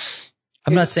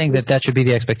 I'm not saying that should be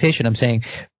the expectation. I'm saying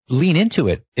lean into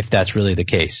it if that's really the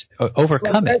case.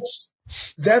 Overcome it.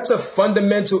 That's a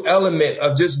fundamental element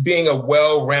of just being a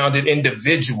well-rounded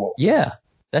individual. Yeah.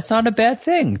 That's not a bad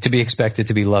thing to be expected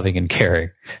to be loving and caring.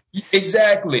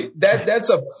 Exactly. That's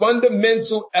a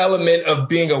fundamental element of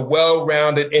being a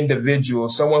well-rounded individual,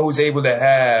 someone who's able to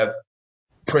have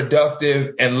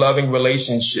productive and loving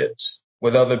relationships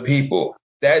with other people.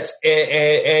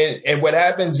 And what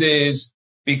happens is,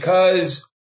 because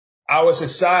our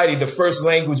society, the first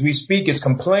language we speak is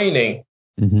complaining.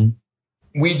 Mm-hmm.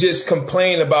 We just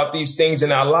complain about these things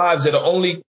in our lives that are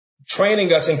only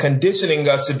training us and conditioning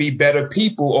us to be better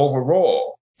people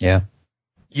overall. Yeah.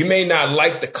 You may not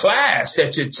like the class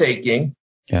that you're taking,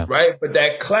 right? But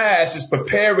that class is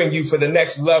preparing you for the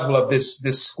next level of this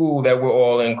school that we're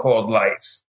all in called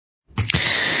life.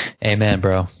 Amen,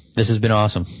 bro. This has been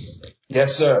awesome.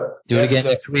 Yes, sir. Do it again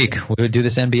next week. We'll do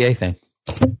this NBA thing.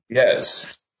 Yes.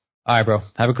 All right, bro.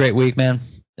 Have a great week, man.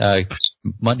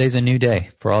 Monday's a new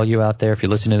day for all you out there. If you're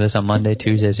listening to this on Monday,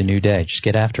 Tuesday's a new day. Just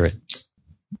get after it.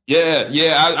 Yeah.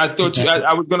 I thought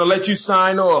I was going to let you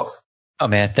sign off. Oh,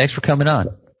 man. Thanks for coming on.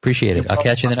 Appreciate it. I'll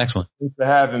catch you in the next one. Thanks for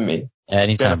having me.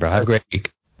 Anytime, bro. Have a great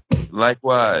week.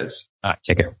 Likewise. All right.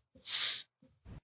 Take care.